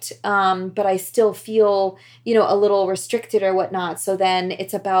helped. But I still feel, you know, a little restricted or whatnot. So then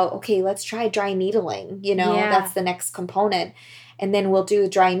it's about, okay, let's try dry needling, you know, that's the next component. And then we'll do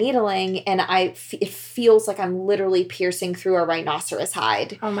dry needling and it feels like I'm literally piercing through a rhinoceros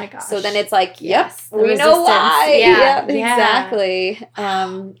hide. Oh my gosh. So then it's like, yep, we know why. Yeah, exactly.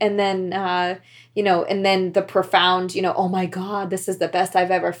 And then, you know, and then the profound, you know, oh my God, this is the best I've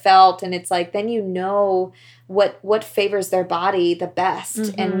ever felt. And it's like, then you know what favors their body the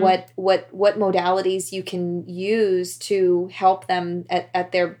best and what modalities you can use to help them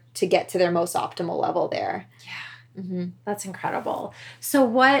to get to their most optimal level there. Yeah. That's incredible. So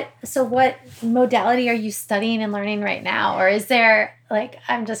what modality are you studying and learning right now? Or is there, like,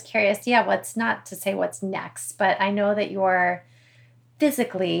 I'm just curious, what's not to say what's next, but I know that your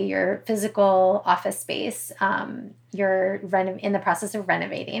physical office space, you're in the process of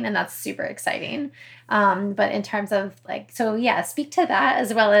renovating, and that's super exciting. But in terms of speak to that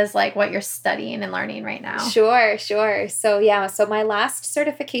as well as like what you're studying and learning right now. Sure. So my last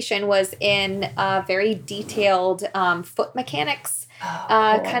certification was in a very detailed foot mechanics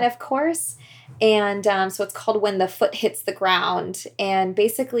kind of course. And so it's called When the Foot Hits the Ground. And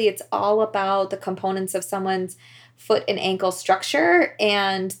basically it's all about the components of someone's foot and ankle structure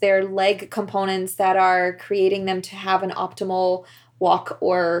and their leg components that are creating them to have an optimal walk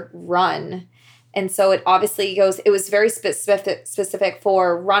or run. And so it was very specific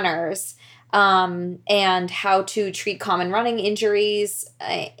for runners and how to treat common running injuries.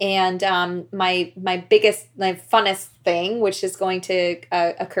 And my funnest thing, which is going to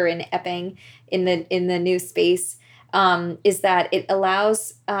occur in Epping in the new space, is that it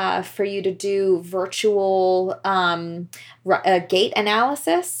allows for you to do virtual gait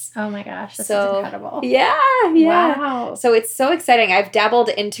analysis. Oh my gosh, this is incredible. Yeah. Wow. So it's so exciting. I've dabbled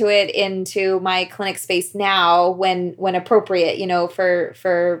into my clinic space now when appropriate, you know,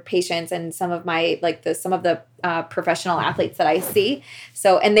 for patients and some of the professional athletes that I see.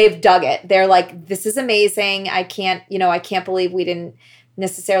 So, and they've dug it. They're like, this is amazing. I can't believe we didn't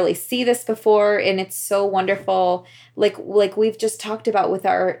necessarily see this before, and it's so wonderful. Like we've just talked about with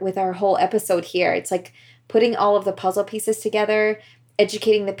our whole episode here. It's like putting all of the puzzle pieces together,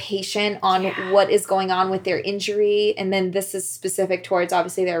 educating the patient on what is going on with their injury, and then this is specific towards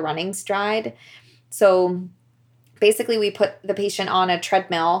obviously their running stride. So basically we put the patient on a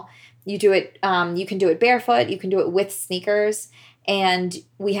treadmill. You do it, you can do it barefoot, you can do it with sneakers, and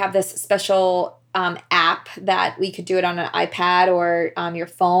we have this special app that we could do it on an iPad or your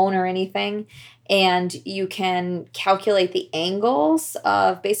phone or anything. And you can calculate the angles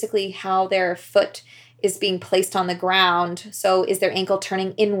of basically how their foot is being placed on the ground. So is their ankle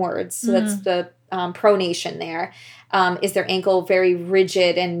turning inwards? So that's the pronation there. Is their ankle very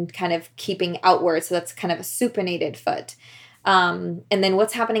rigid and kind of keeping outwards? So that's kind of a supinated foot. And then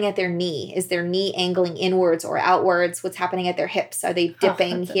what's happening at their knee? Is their knee angling inwards or outwards? What's happening at their hips? Are they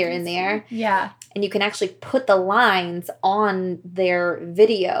dipping here and there? Yeah. And you can actually put the lines on their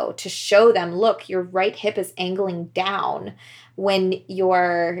video to show them, look, your right hip is angling down when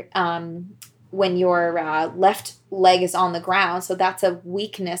your left leg is on the ground. So that's a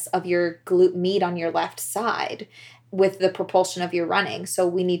weakness of your glute med on your left side with the propulsion of your running.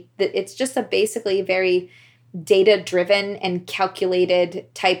 So it's just a basically very data-driven and calculated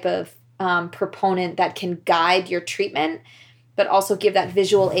type of proponent that can guide your treatment, but also give that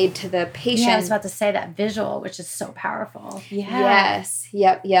visual aid to the patient. Yeah, I was about to say that visual, which is so powerful. Yeah. Yes.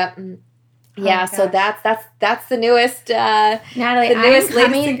 Yep. Yeah, so that's the newest Natalie, the newest I'm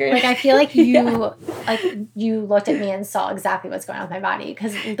coming, like I feel like you looked at me and saw exactly what's going on with my body,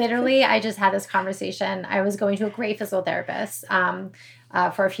 because literally I just had this conversation. I was going to a great physical therapist for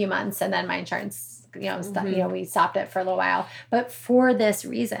a few months, and then my insurance we stopped it for a little while, but for this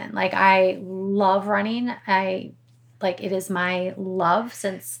reason, like I love running. It is my love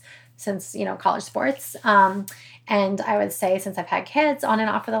since since, college sports. And I would say since I've had kids on and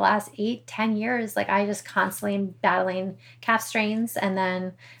off for the last 8-10 years, like I just constantly am battling calf strains. And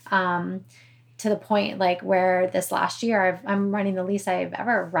then to the point like where this last year I'm running the least I've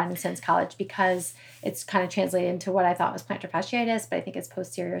ever run since college, because it's kind of translated into what I thought was plantar fasciitis, but I think it's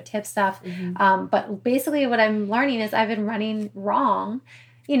posterior tib stuff. But basically what I'm learning is I've been running wrong,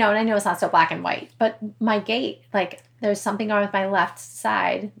 and I know it's not so black and white, but my gait, like there's something wrong with my left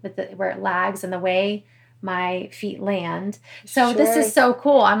side with where it lags and the way my feet land. So this is so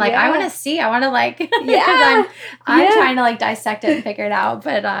cool. I'm like, I want to see. I want to like, because I'm trying to like dissect it and figure it out.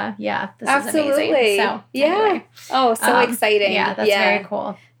 But this is amazing. So anyway. Oh, so exciting. Yeah, that's very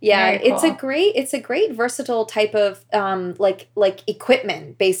cool. Yeah, very cool. it's a great versatile type of like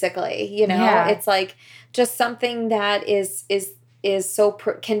equipment, basically. It's like just something that is so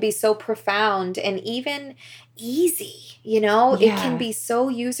can be so profound and even easy. It can be so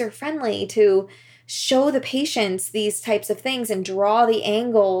user friendly to show the patients these types of things and draw the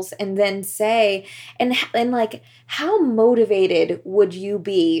angles and then say, and like, how motivated would you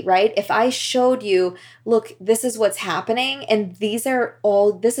be, right? If I showed you, look, this is what's happening and this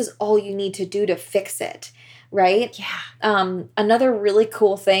is all you need to do to fix it. Right? Yeah. Another really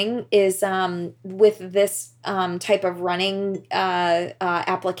cool thing is with this type of running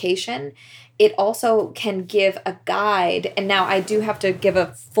application, it also can give a guide. And now I do have to give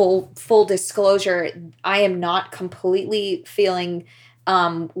a full disclosure. I am not completely feeling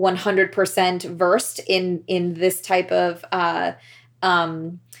 100% versed in this type of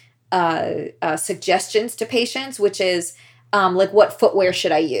suggestions to patients, which is like what footwear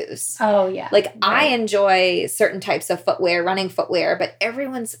should I use? Oh yeah. Like right. I enjoy certain types of footwear, running footwear, but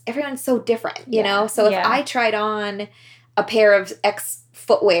everyone's so different, you know? So if I tried on a pair of X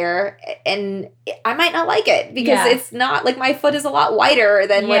footwear and I might not like it because it's not like my foot is a lot wider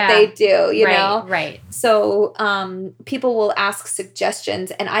than what they do, you know? Right. So people will ask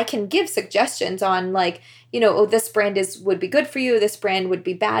suggestions and I can give suggestions on like, this brand would be good for you, this brand would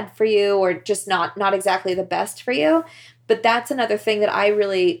be bad for you, or just not exactly the best for you. But that's another thing that I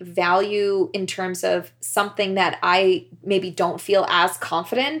really value in terms of something that I maybe don't feel as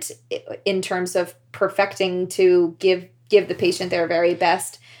confident in terms of perfecting to give the patient their very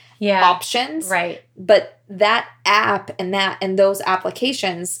best options. Right. But that app and those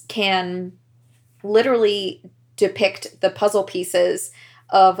applications can literally depict the puzzle pieces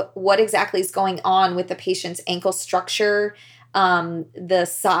of what exactly is going on with the patient's ankle structure, the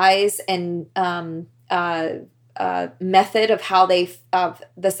size and method of how of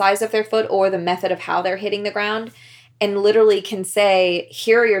the size of their foot or the method of how they're hitting the ground, and literally can say,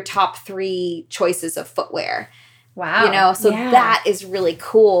 here are your top 3 choices of footwear. Wow. So that is really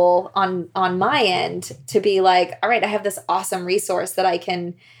cool on my end to be like, all right, I have this awesome resource that I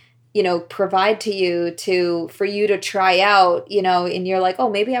can, provide to you for you to try out, and you're like, oh,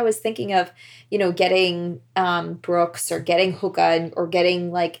 maybe I was thinking of, getting Brooks or getting Hoka or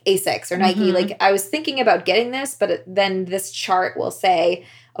getting like Asics or Nike. Mm-hmm. Like I was thinking about getting this, but then this chart will say,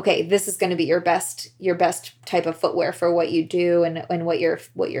 okay, this is going to be your best type of footwear for what you do and what your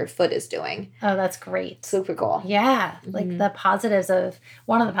foot is doing. Oh, that's great. Super cool. Yeah. Like one of the positives of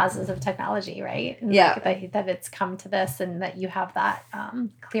technology, right? And like that it's come to this and that you have that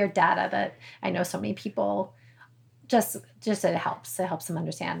clear data that I know so many people just it helps them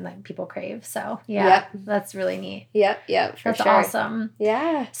understand that people crave. So that's really neat. Yep. That's awesome.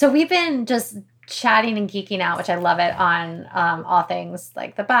 Yeah. So we've been just chatting and geeking out, which I love it, on all things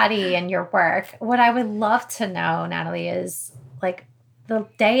like the body and your work. What I would love to know, Natalie, is like the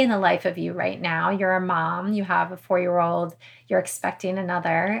day in the life of you right now. You're a mom. You have a 4-year-old. You're expecting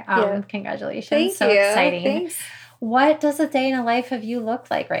another. Congratulations. Thank so you. Exciting. Thanks. What does a day in the life of you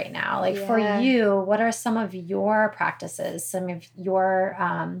look like right now? Like for you, what are some of your practices, some of your,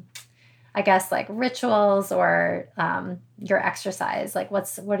 I guess, like rituals or your exercise? Like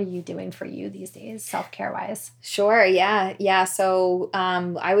what are you doing for you these days, self-care wise? Sure. Yeah. So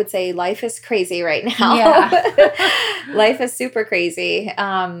I would say life is crazy right now. Yeah. Life is super crazy.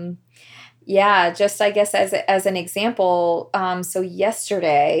 Just I guess as an example, so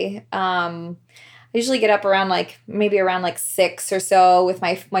yesterday, I usually get up around maybe around 6 or so with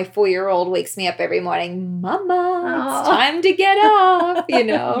my 4-year-old wakes me up every morning. Mama, it's time to get up,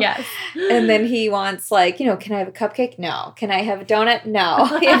 Yes. And then he wants can I have a cupcake? No. Can I have a donut? No.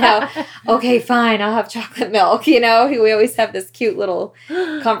 Okay, fine. I'll have chocolate milk. We always have this cute little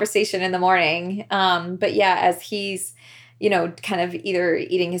conversation in the morning. But as he's, kind of either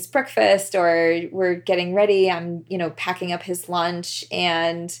eating his breakfast or we're getting ready, I'm, packing up his lunch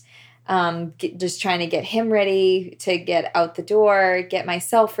and just trying to get him ready to get out the door, get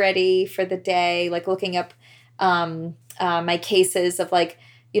myself ready for the day, like looking up my cases of like,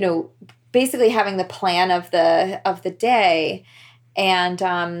 basically having the plan of the day. And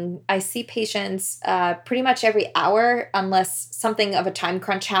I see patients pretty much every hour unless something of a time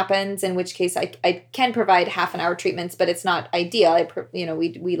crunch happens, in which case I can provide half an hour treatments, but it's not ideal.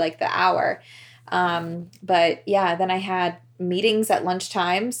 We like the hour. But yeah, then I had meetings at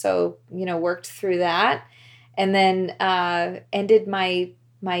lunchtime. So, worked through that, and then ended my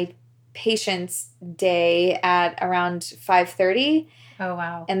patient's day at around 5:30. Oh,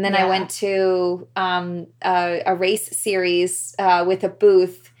 wow. And then I went to a race series with a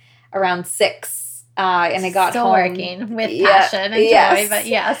booth around 6. And I got Still home. working with passion and joy, but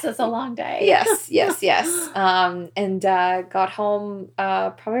yes, it's a long day. Yes. And got home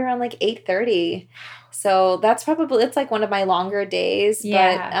probably around like 8:30. So it's like one of my longer days.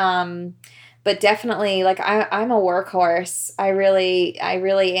 Yeah. But definitely, like, I'm a workhorse. I really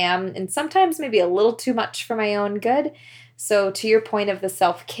am. And sometimes maybe a little too much for my own good. So to your point of the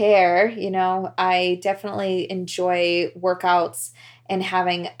self-care, I definitely enjoy workouts and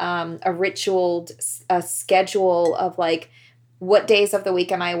having a schedule of like, what days of the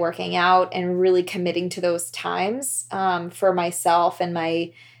week am I working out, and really committing to those times for myself and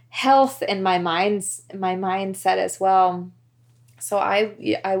my health and my mindset as well. So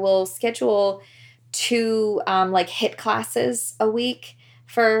I will schedule 2 like HIIT classes a week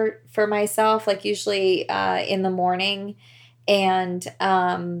for myself, like usually in the morning, and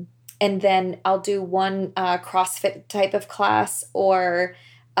then I'll do 1 CrossFit type of class or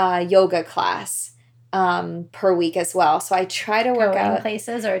yoga class per week as well. So I try to work out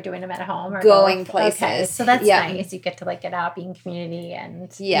places or doing them at home, or going both? places. Okay, so that's nice. You get to like get out, be in community,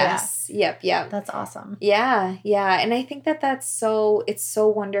 and yes, yep. That's awesome. Yeah, and I think it's so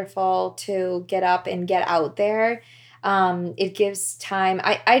wonderful to get up and get out there. It gives time.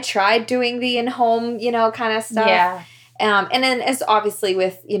 I tried doing the in-home, kind of stuff. Yeah. And then as obviously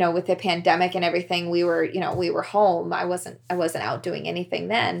with the pandemic and everything, we were home. I wasn't out doing anything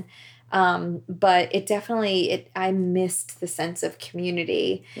then. But it definitely, I missed the sense of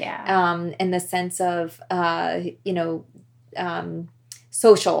community. Yeah. And the sense of,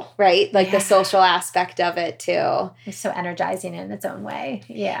 social, right? Like the social aspect of it too. It's so energizing in its own way.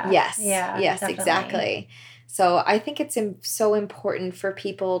 Yeah. Yes. Yeah. Yes, definitely. exactly. So I think it's so important for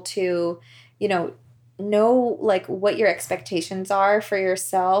people to, know like what your expectations are for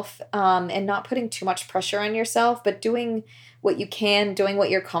yourself, and not putting too much pressure on yourself, but doing what you can, doing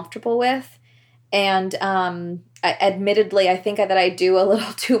what you're comfortable with. And admittedly, I think that I do a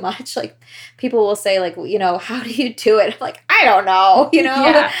little too much. Like, people will say, like, how do you do it? I'm like, I don't know.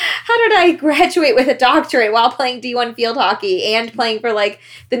 Yeah. How did I graduate with a doctorate while playing D1 field hockey and playing for like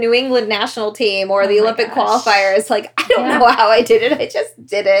the New England national team or the Olympic qualifiers? Like, I don't know how I did it. I just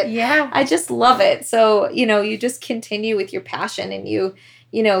did it. Yeah. I just love it. So, you just continue with your passion, and you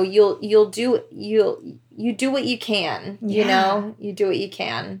do what you can. You do what you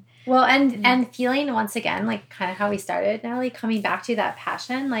can. Well, and feeling, once again, like kind of how we started, Natalie, coming back to that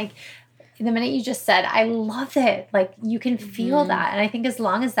passion, like the minute you just said, I love it. Like, you can feel that. And I think as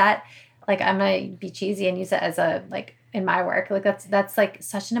long as that, like, I'm going to be cheesy and use it as a, like, in my work, like that's like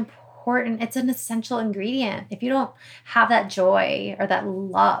such an important, it's an essential ingredient. If you don't have that joy or that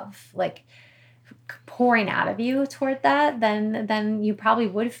love, like, pouring out of you toward that, then you probably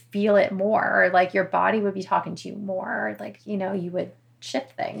would feel it more, or like your body would be talking to you more, like, you would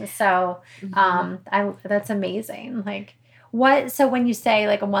shift things. So that's amazing. Like, so when you say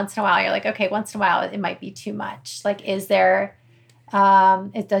like once in a while, you're like, okay, once in a while it might be too much. Like, is there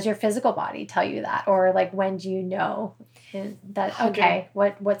does your physical body tell you that? Or like, when do you know that, okay,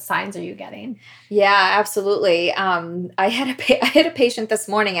 what signs are you getting? Yeah, absolutely. I had a patient this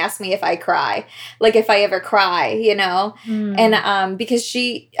morning ask me if I cry, like if I ever cry, and because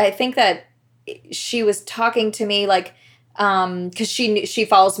I think that she was talking to me like, because she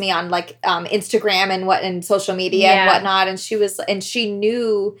follows me on like Instagram and social media and whatnot, and she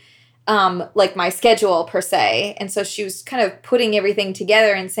knew like my schedule per se, and so she was kind of putting everything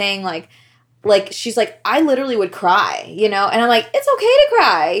together and saying like she's like, I literally would cry, and I'm like, it's okay to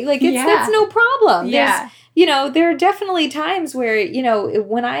cry, like that's no problem. There are definitely times where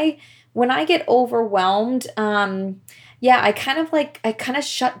when I get overwhelmed, I kind of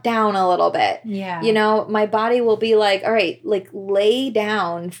shut down a little bit. Yeah. My body will be like, all right, like lay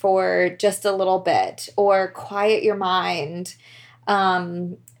down for just a little bit or quiet your mind.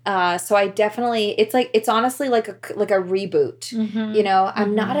 So I definitely, it's honestly like a reboot. You know,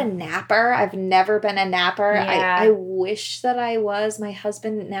 I'm not a napper. I've never been a napper. Yeah. I wish that I was. My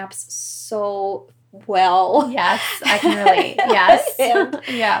husband naps so well. Yes, I can relate. Yes.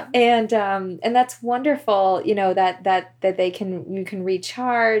 Yeah. And that's wonderful, you know, that you can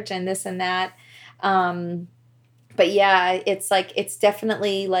recharge and this and that. But yeah, it's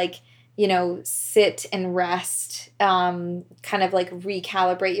definitely like, you know, sit and rest, kind of like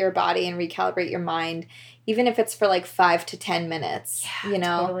recalibrate your body and recalibrate your mind, even if it's for like 5 to 10 minutes, you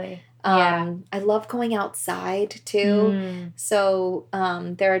know. Totally. I love going outside too. So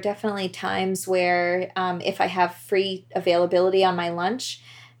there are definitely times where if I have free availability on my lunch,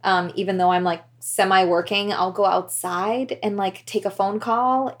 even though I'm like semi-working, I'll go outside and like take a phone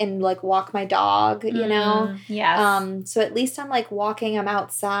call and like walk my dog, you know? Yes. So at least I'm like walking, I'm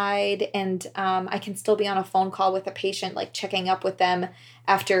outside, and I can still be on a phone call with a patient, like checking up with them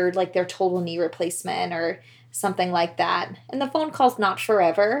after like their total knee replacement or something like that. And the phone call's not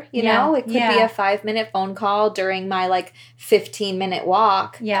forever, you know? It could be a 5-minute phone call during my like 15-minute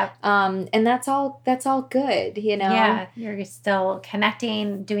walk. Yeah. And that's all good, you know? Yeah. You're still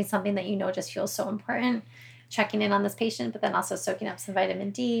connecting, doing something that you know just feels so important, checking in on this patient, but then also soaking up some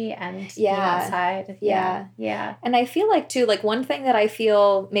vitamin D and being outside. Yeah. Yeah. And I feel like too, like one thing that I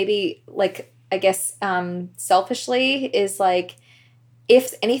feel maybe like, I guess, selfishly is like,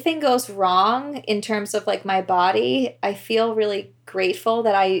 if anything goes wrong in terms of like my body, I feel really grateful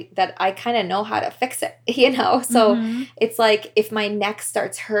that I kind of know how to fix it, you know? So it's like if my neck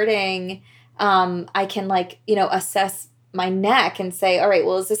starts hurting, I can like, you know, assess my neck and say, all right,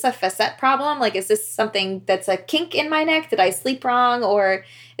 well, is this a facet problem? Like, is this something that's a kink in my neck? Did I sleep wrong? Or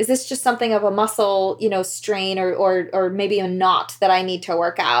is this just something of a muscle, you know, strain or maybe a knot that I need to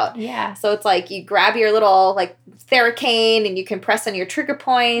work out? Yeah. So it's like you grab your little like Theracane and you can press on your trigger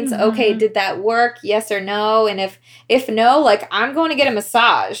points. Okay, did that work? Yes or no? And if no, like I'm going to get a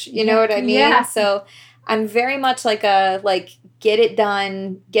massage. You know what I mean? Yeah. So I'm very much like get it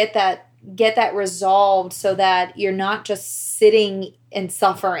done, get that resolved so that you're not just sitting and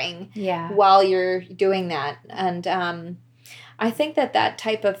suffering while you're doing that. And I think that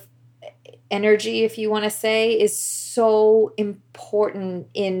type of energy, if you want to say, is so important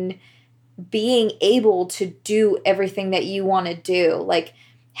in being able to do everything that you want to do. Like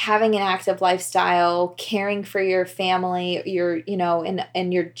having an active lifestyle, caring for your family,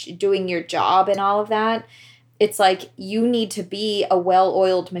 and you're doing your job and all of that. It's like you need to be a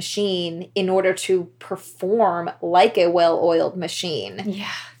well-oiled machine in order to perform like a well-oiled machine. Yeah.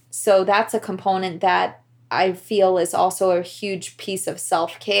 So that's a component that I feel is also a huge piece of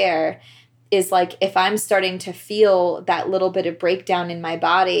self-care, is like if I'm starting to feel that little bit of breakdown in my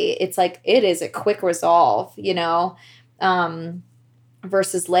body, it's like it is a quick resolve, you know,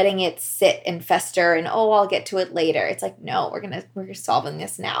 versus letting it sit and fester and, oh, I'll get to it later. It's like, no, we're solving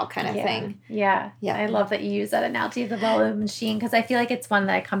this now kind of thing. Yeah. I love that you use that analogy of the well-oiled machine, because I feel like it's one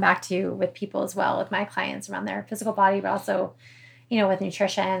that I come back to with people as well, with my clients around their physical body, but also, you know, with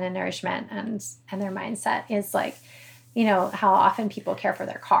nutrition and nourishment and their mindset is like, you know, how often people care for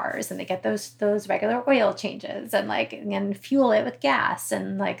their cars and they get those regular oil changes and fuel it with gas.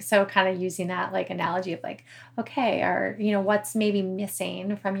 And like, so kind of using that like analogy of like, okay, or, you know, what's maybe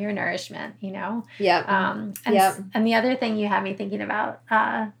missing from your nourishment, you know? Yeah. And the other thing you had me thinking about,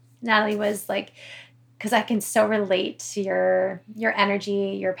 Natalie, was like, because I can so relate to your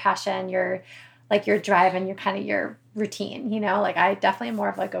energy, your passion, your drive and your routine, you know, like I definitely am more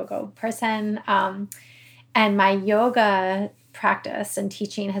of like a go person. And my yoga practice and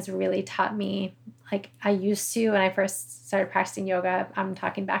teaching has really taught me, like I used to, when I first started practicing yoga, I'm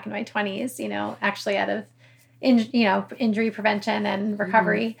talking back in my 20s, you know, actually out of, injury prevention and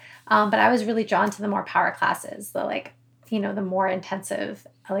recovery. But I was really drawn to the more power classes, the like, you know, the more intensive,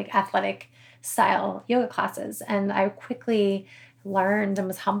 like athletic style yoga classes. And I quickly learned and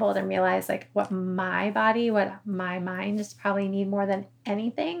was humbled and realized like what my mind just probably need more than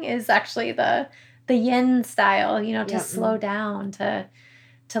anything is actually the yin style, you know, to slow down, to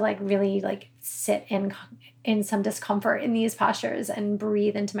like really like sit in some discomfort in these postures and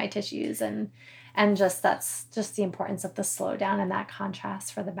breathe into my tissues and just that's just the importance of the slow down and that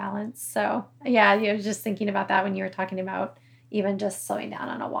contrast for the balance. So yeah, you were just thinking about that when you were talking about even just slowing down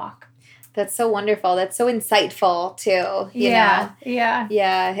on a walk. That's so wonderful. That's so insightful too. You know?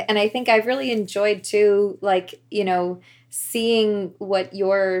 Yeah. And I think I've really enjoyed too, like, you know, seeing what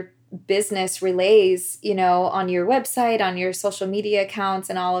your business relays, you know, on your website, on your social media accounts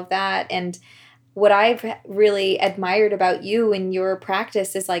and all of that. And what I've really admired about you and your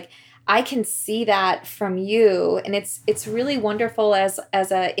practice is like, I can see that from you, and it's really wonderful as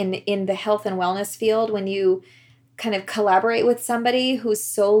a in the health and wellness field when you kind of collaborate with somebody who's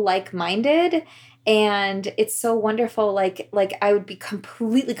so like-minded. And it's so wonderful. Like I would be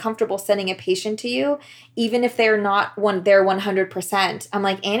completely comfortable sending a patient to you, even if they're not they're 100%. I'm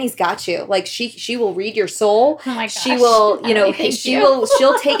like, Annie's got you. Like she will read your soul. Oh my gosh. She will,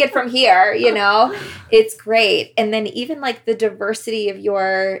 she'll take it from here, It's great. And then even like the diversity of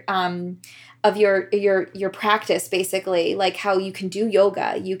your practice, basically, like how you can do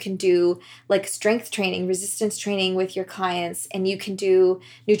yoga, you can do like strength training, resistance training with your clients, and you can do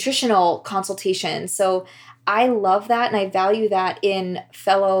nutritional consultations. So I love that, and I value that in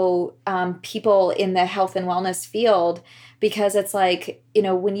fellow people in the health and wellness field, because it's like,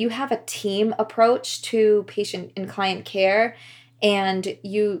 when you have a team approach to patient and client care, and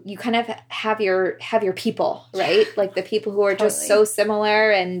you kind of have your people, right? Like the people who are just so similar,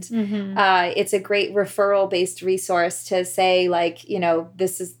 and it's a great referral based resource to say, like,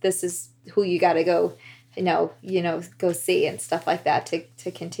 this is who you got to go, go see and stuff like that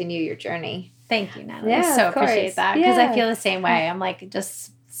to continue your journey. Thank you, Natalie. I so appreciate that, because I feel the same way. I'm like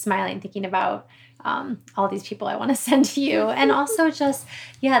just smiling thinking about all these people I want to send to you, and also just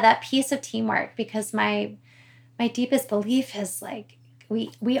that piece of teamwork, because my deepest belief is like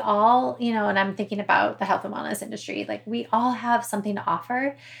we all, and I'm thinking about the health and wellness industry, like we all have something to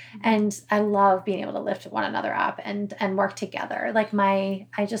offer, and I love being able to lift one another up and work together. Like I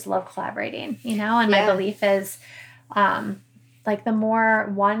just love collaborating, and my belief is like the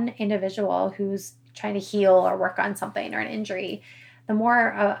more one individual who's trying to heal or work on something or an injury, the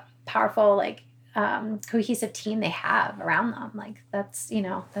more powerful, like cohesive team they have around them. Like that's going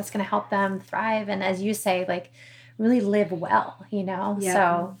to help them thrive. And as you say, like really live well,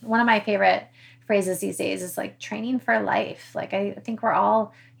 So one of my favorite phrases these days is like training for life. Like I think we're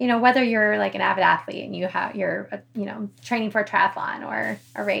all, whether you're like an avid athlete and you're training for a triathlon or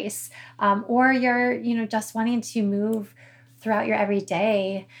a race, or you're, just wanting to move throughout your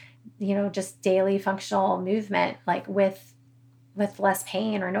everyday, just daily functional movement, like with less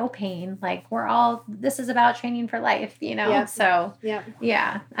pain or no pain, like this is about training for life, So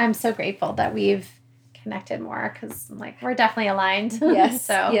I'm so grateful that we've connected more, because like we're definitely aligned. Yes.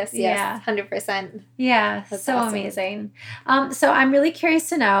 So yes 100%. Yeah. That's so awesome. Amazing. So I'm really curious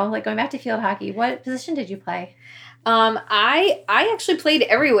to know, like going back to field hockey, what position did you play? I actually played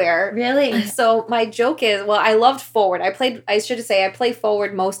everywhere. Really? So my joke is, well, I loved forward. I played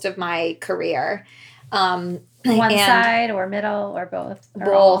forward most of my career. One side or middle or both? Or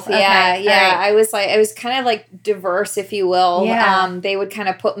both. all? Yeah. Okay. Yeah. Right. I was kind of like diverse, if you will. Yeah. They would kind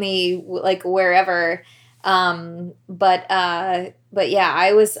of put me like wherever. But yeah,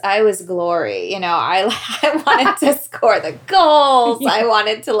 I was glory, I wanted to score the goals. Yeah. I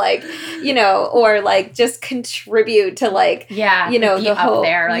wanted to like, or like just contribute to like, be the whole, up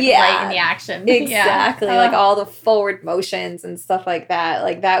there, like right in the action. Exactly. Like all the forward motions and stuff like that.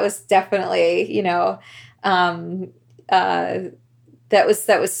 Like that was definitely, that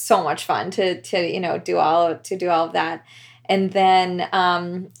was so much fun to do all of that. And then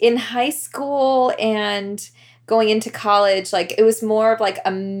in high school and going into college, like it was more of like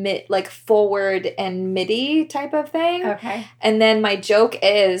a forward and midi type of thing. Okay. And then my joke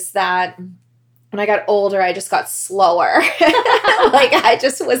is that when I got older, I just got slower. Like I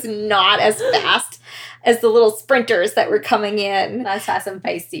just was not as fast as the little sprinters that were coming in. That's fast and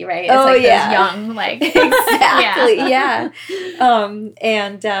feisty, right? It's like those young, like exactly, yeah.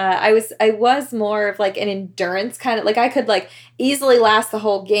 And I was more of like an endurance kind of, like I could like easily last the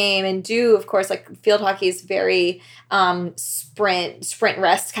whole game and do, of course, like field hockey is very sprint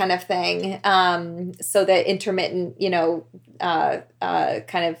rest kind of thing. So the intermittent,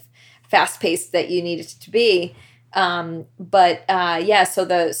 kind of fast paced that you need it to be. So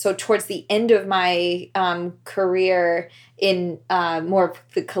towards the end of my career in more of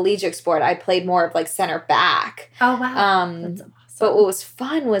the collegiate sport, I played more of like center back. Oh wow. That's awesome. But what was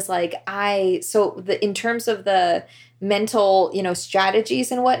fun was like in terms of the mental,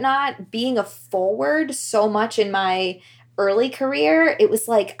 strategies and whatnot, being a forward so much in my early career, it was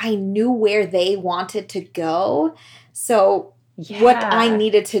like I knew where they wanted to go. So what I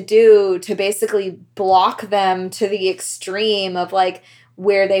needed to do to basically block them to the extreme of like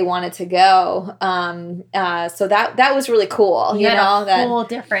where they wanted to go. So that was really cool. You had a whole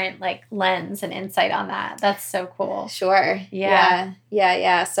different like lens and insight on that. That's so cool. Sure. Yeah.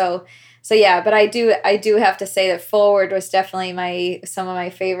 So yeah, but I do have to say that forward was definitely some of my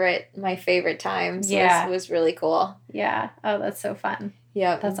favorite times. Yeah. Was really cool. Yeah. Oh, that's so fun.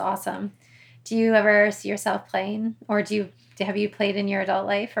 Yeah. That's awesome. Do you ever see yourself playing, or do you have you played in your adult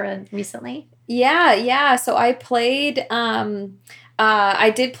life or recently? Yeah. So I played,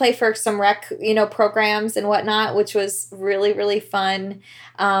 I did play for some rec, programs and whatnot, which was really, really fun.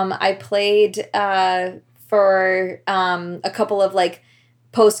 I played for a couple of like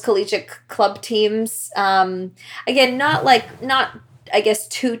post-collegiate club teams. Again, not I guess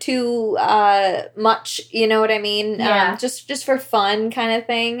too much, you know what I mean? Yeah. Just for fun kind of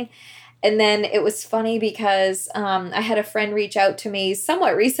thing. And then it was funny because I had a friend reach out to me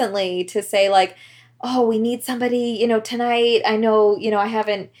somewhat recently to say like, oh, we need somebody, tonight. I know,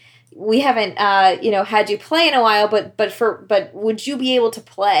 we haven't, had you play in a while, but would you be able to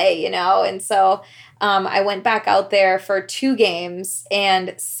play, And so I went back out there for 2 games,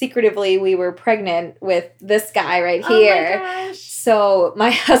 and secretively we were pregnant with this guy right here. Oh my gosh. So my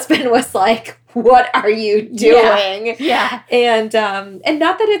husband was like, what are you doing? Yeah. And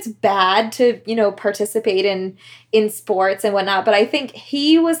not that it's bad to, participate in sports and whatnot, but I think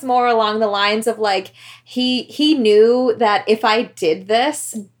he was more along the lines of like, he knew that if I did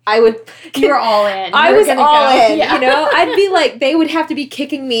this, I would. You were all in. I was all in, Yeah. I'd be like, they would have to be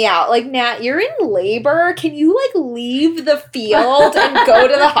kicking me out. Like, Nat, you're in labor. Can you like leave the field and go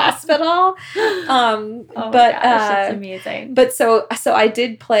to the hospital? Oh my but gosh, that's amazing. But so I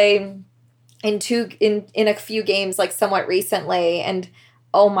did play in a few games like somewhat recently, and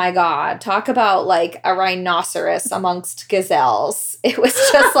oh my God, talk about like a rhinoceros amongst gazelles. It was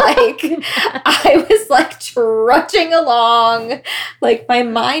just like, I was like trudging along. Like my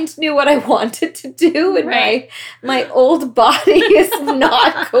mind knew what I wanted to do, and Right. my old body is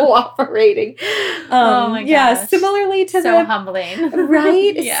not cooperating. Oh my gosh. Yeah, similarly to So humbling.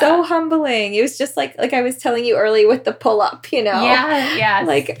 right? Yeah. So humbling. It was just like I was telling you early with the pull-up, Yeah, yes.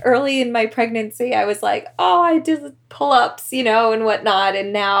 Like early in my pregnancy, I was like, oh, I did pull-ups, and whatnot.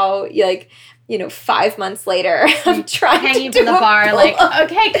 And now, like, 5 months later, I'm trying hanging to from do the a bar, like, pull-up.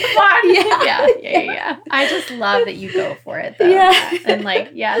 okay, come on. Yeah. Yeah. I just love that you go for it, though. Yeah. And like,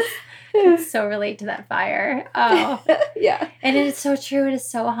 yes, I so relate to that fire. Oh, Yeah. and it is so true. It is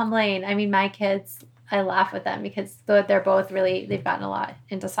so humbling. I mean, my kids, I laugh with them because they're both really, they've gotten a lot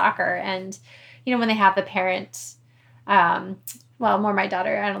into soccer. And, when they have the parent, well, more my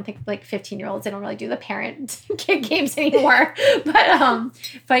daughter, I don't think like 15-year-olds, they don't really do the parent kid games anymore.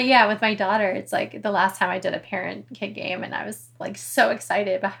 But yeah, with my daughter, it's like the last time I did a parent kid game and I was like so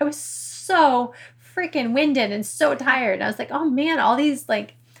excited, but I was so freaking winded and so tired. And I was like, oh man, all these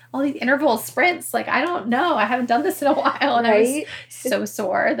interval sprints, like, I don't know. I haven't done this in a while. And I was so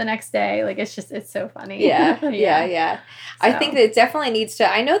sore the next day. Like, it's so funny. Yeah. I think that it definitely needs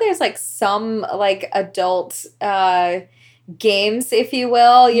to, I know there's like some like adult, games, if you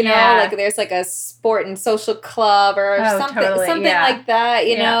will, like there's like a sport and social club or something like that,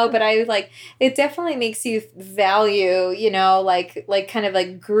 but I like, it definitely makes you value, like kind of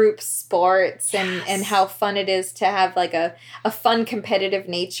like group sports and how fun it is to have like a fun competitive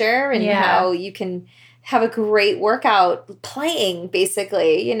nature and how you can have a great workout playing,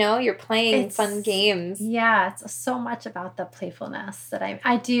 basically, you're playing fun games. Yeah, it's so much about the playfulness that I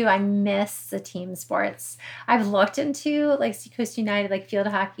miss the team sports. I've looked into like Seacoast United, like field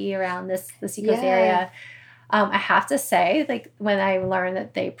hockey around the Seacoast area. I have to say, like when I learned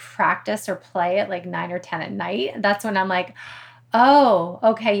that they practice or play at like 9 or 10 at night, that's when I'm like, oh,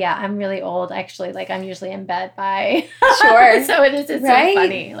 okay, yeah, I'm really old. Actually, like I'm usually in bed by. Sure. So it's so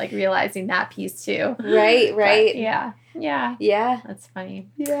funny, like realizing that piece too. Right. But yeah. That's funny.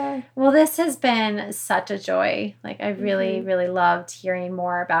 Yeah. Well, this has been such a joy. Like I really, really loved hearing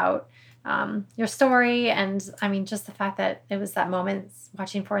more about your story. And I mean, just the fact that it was that moment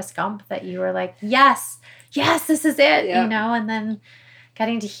watching Forrest Gump that you were like, yes, this is it, and then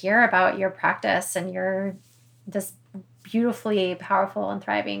getting to hear about your practice and your this beautifully powerful and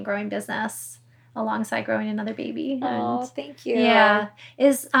thriving growing business alongside growing another baby. Oh, thank you. Yeah.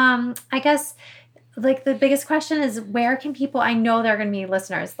 Is, I guess, like the biggest question is where can people, I know there are going to be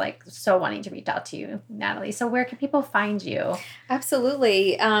listeners like so wanting to reach out to you, Natalie. So where can people find you?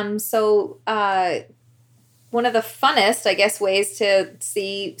 Absolutely. So one of the funnest, I guess, ways to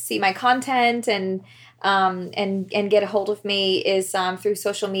see my content and get a hold of me is through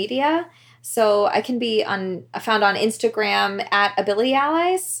social media. So I can be found on Instagram at Ability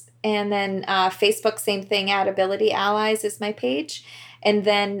Allies, and then Facebook, same thing, at Ability Allies is my page. And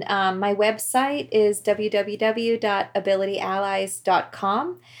then my website is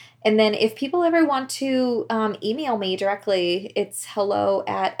www.abilityallies.com. And then if people ever want to email me directly, it's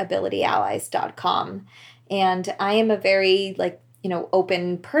hello@abilityallies.com. And I am a very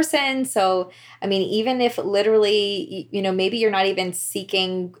open person. So, I mean, even if literally, maybe you're not even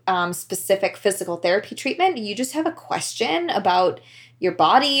seeking specific physical therapy treatment, you just have a question about your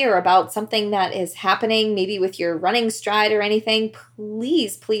body or about something that is happening, maybe with your running stride or anything,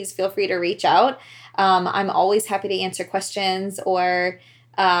 please feel free to reach out. I'm always happy to answer questions or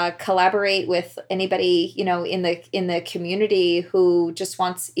collaborate with anybody, in the community who just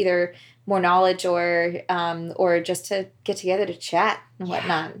wants either more knowledge or just to get together to chat and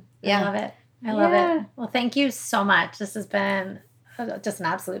whatnot. Yeah. I love it. I love it. Well, thank you so much. This has been just an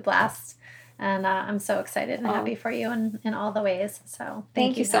absolute blast. And I'm so excited and happy for you in all the ways. So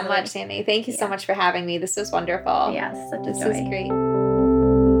thank you so much, Sandy. Thank you so much for having me. This was wonderful. Yes, such a joy. This is great.